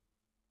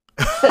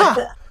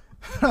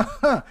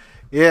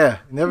yeah,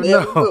 you never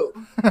know.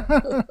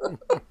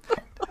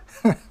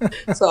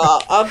 So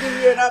I'll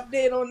give you an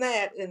update on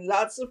that and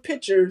lots of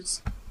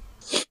pictures.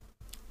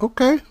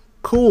 Okay,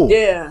 cool.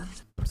 Yeah.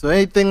 So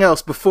anything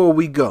else before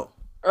we go?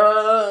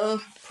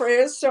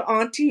 Prayers to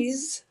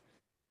aunties,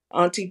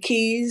 Auntie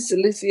Keys,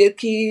 Alicia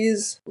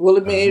Keys,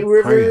 Willie Mae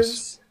Prayers.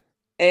 Rivers,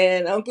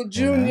 and Uncle Amen.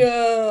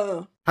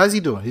 Junior. How's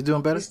he doing? He's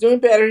doing better? He's doing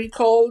better. He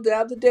called the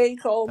other day. He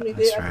called me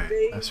the That's other right.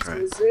 day. That's He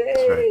right. says,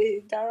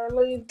 "Hey,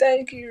 darling,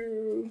 thank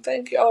you.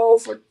 Thank y'all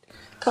for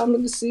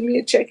coming to see me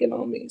and checking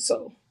on me."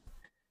 So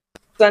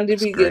Sunday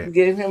That's we great.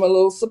 gave him a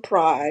little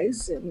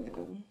surprise and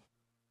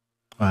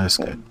Oh, that's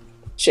good.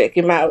 check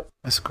him out.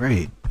 That's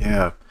great.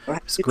 Yeah.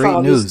 It's Happy great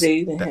Father's news.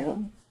 Day to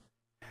him.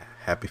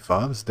 Happy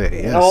Father's Day. And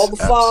Yes. all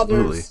the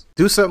absolutely. fathers.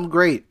 Do something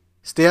great.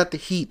 Stay out the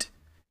heat.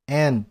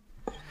 And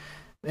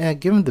man,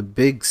 give him the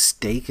big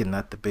steak and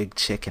not the big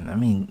chicken. I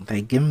mean,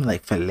 they give him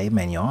like filet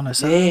mignon or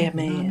something. Yeah, you know what I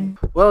man. mean?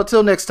 Well,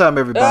 until next time,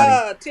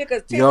 everybody. Take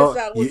us Y'all-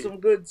 out with some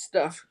good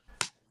stuff.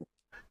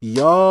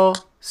 Y'all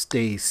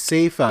stay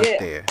safe out Yeah.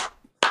 there.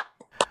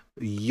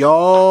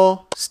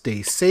 Y'all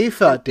stay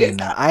safe out there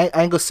now. I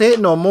ain't gonna say it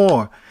no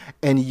more.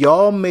 And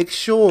y'all make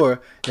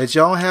sure that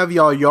y'all don't have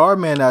y'all yard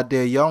man out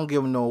there. Y'all don't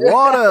give him no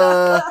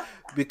water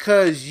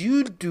because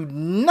you do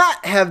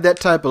not have that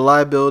type of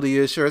liability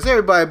insurance.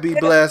 Everybody be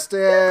blessed.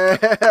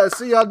 Yeah.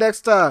 See y'all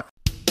next time.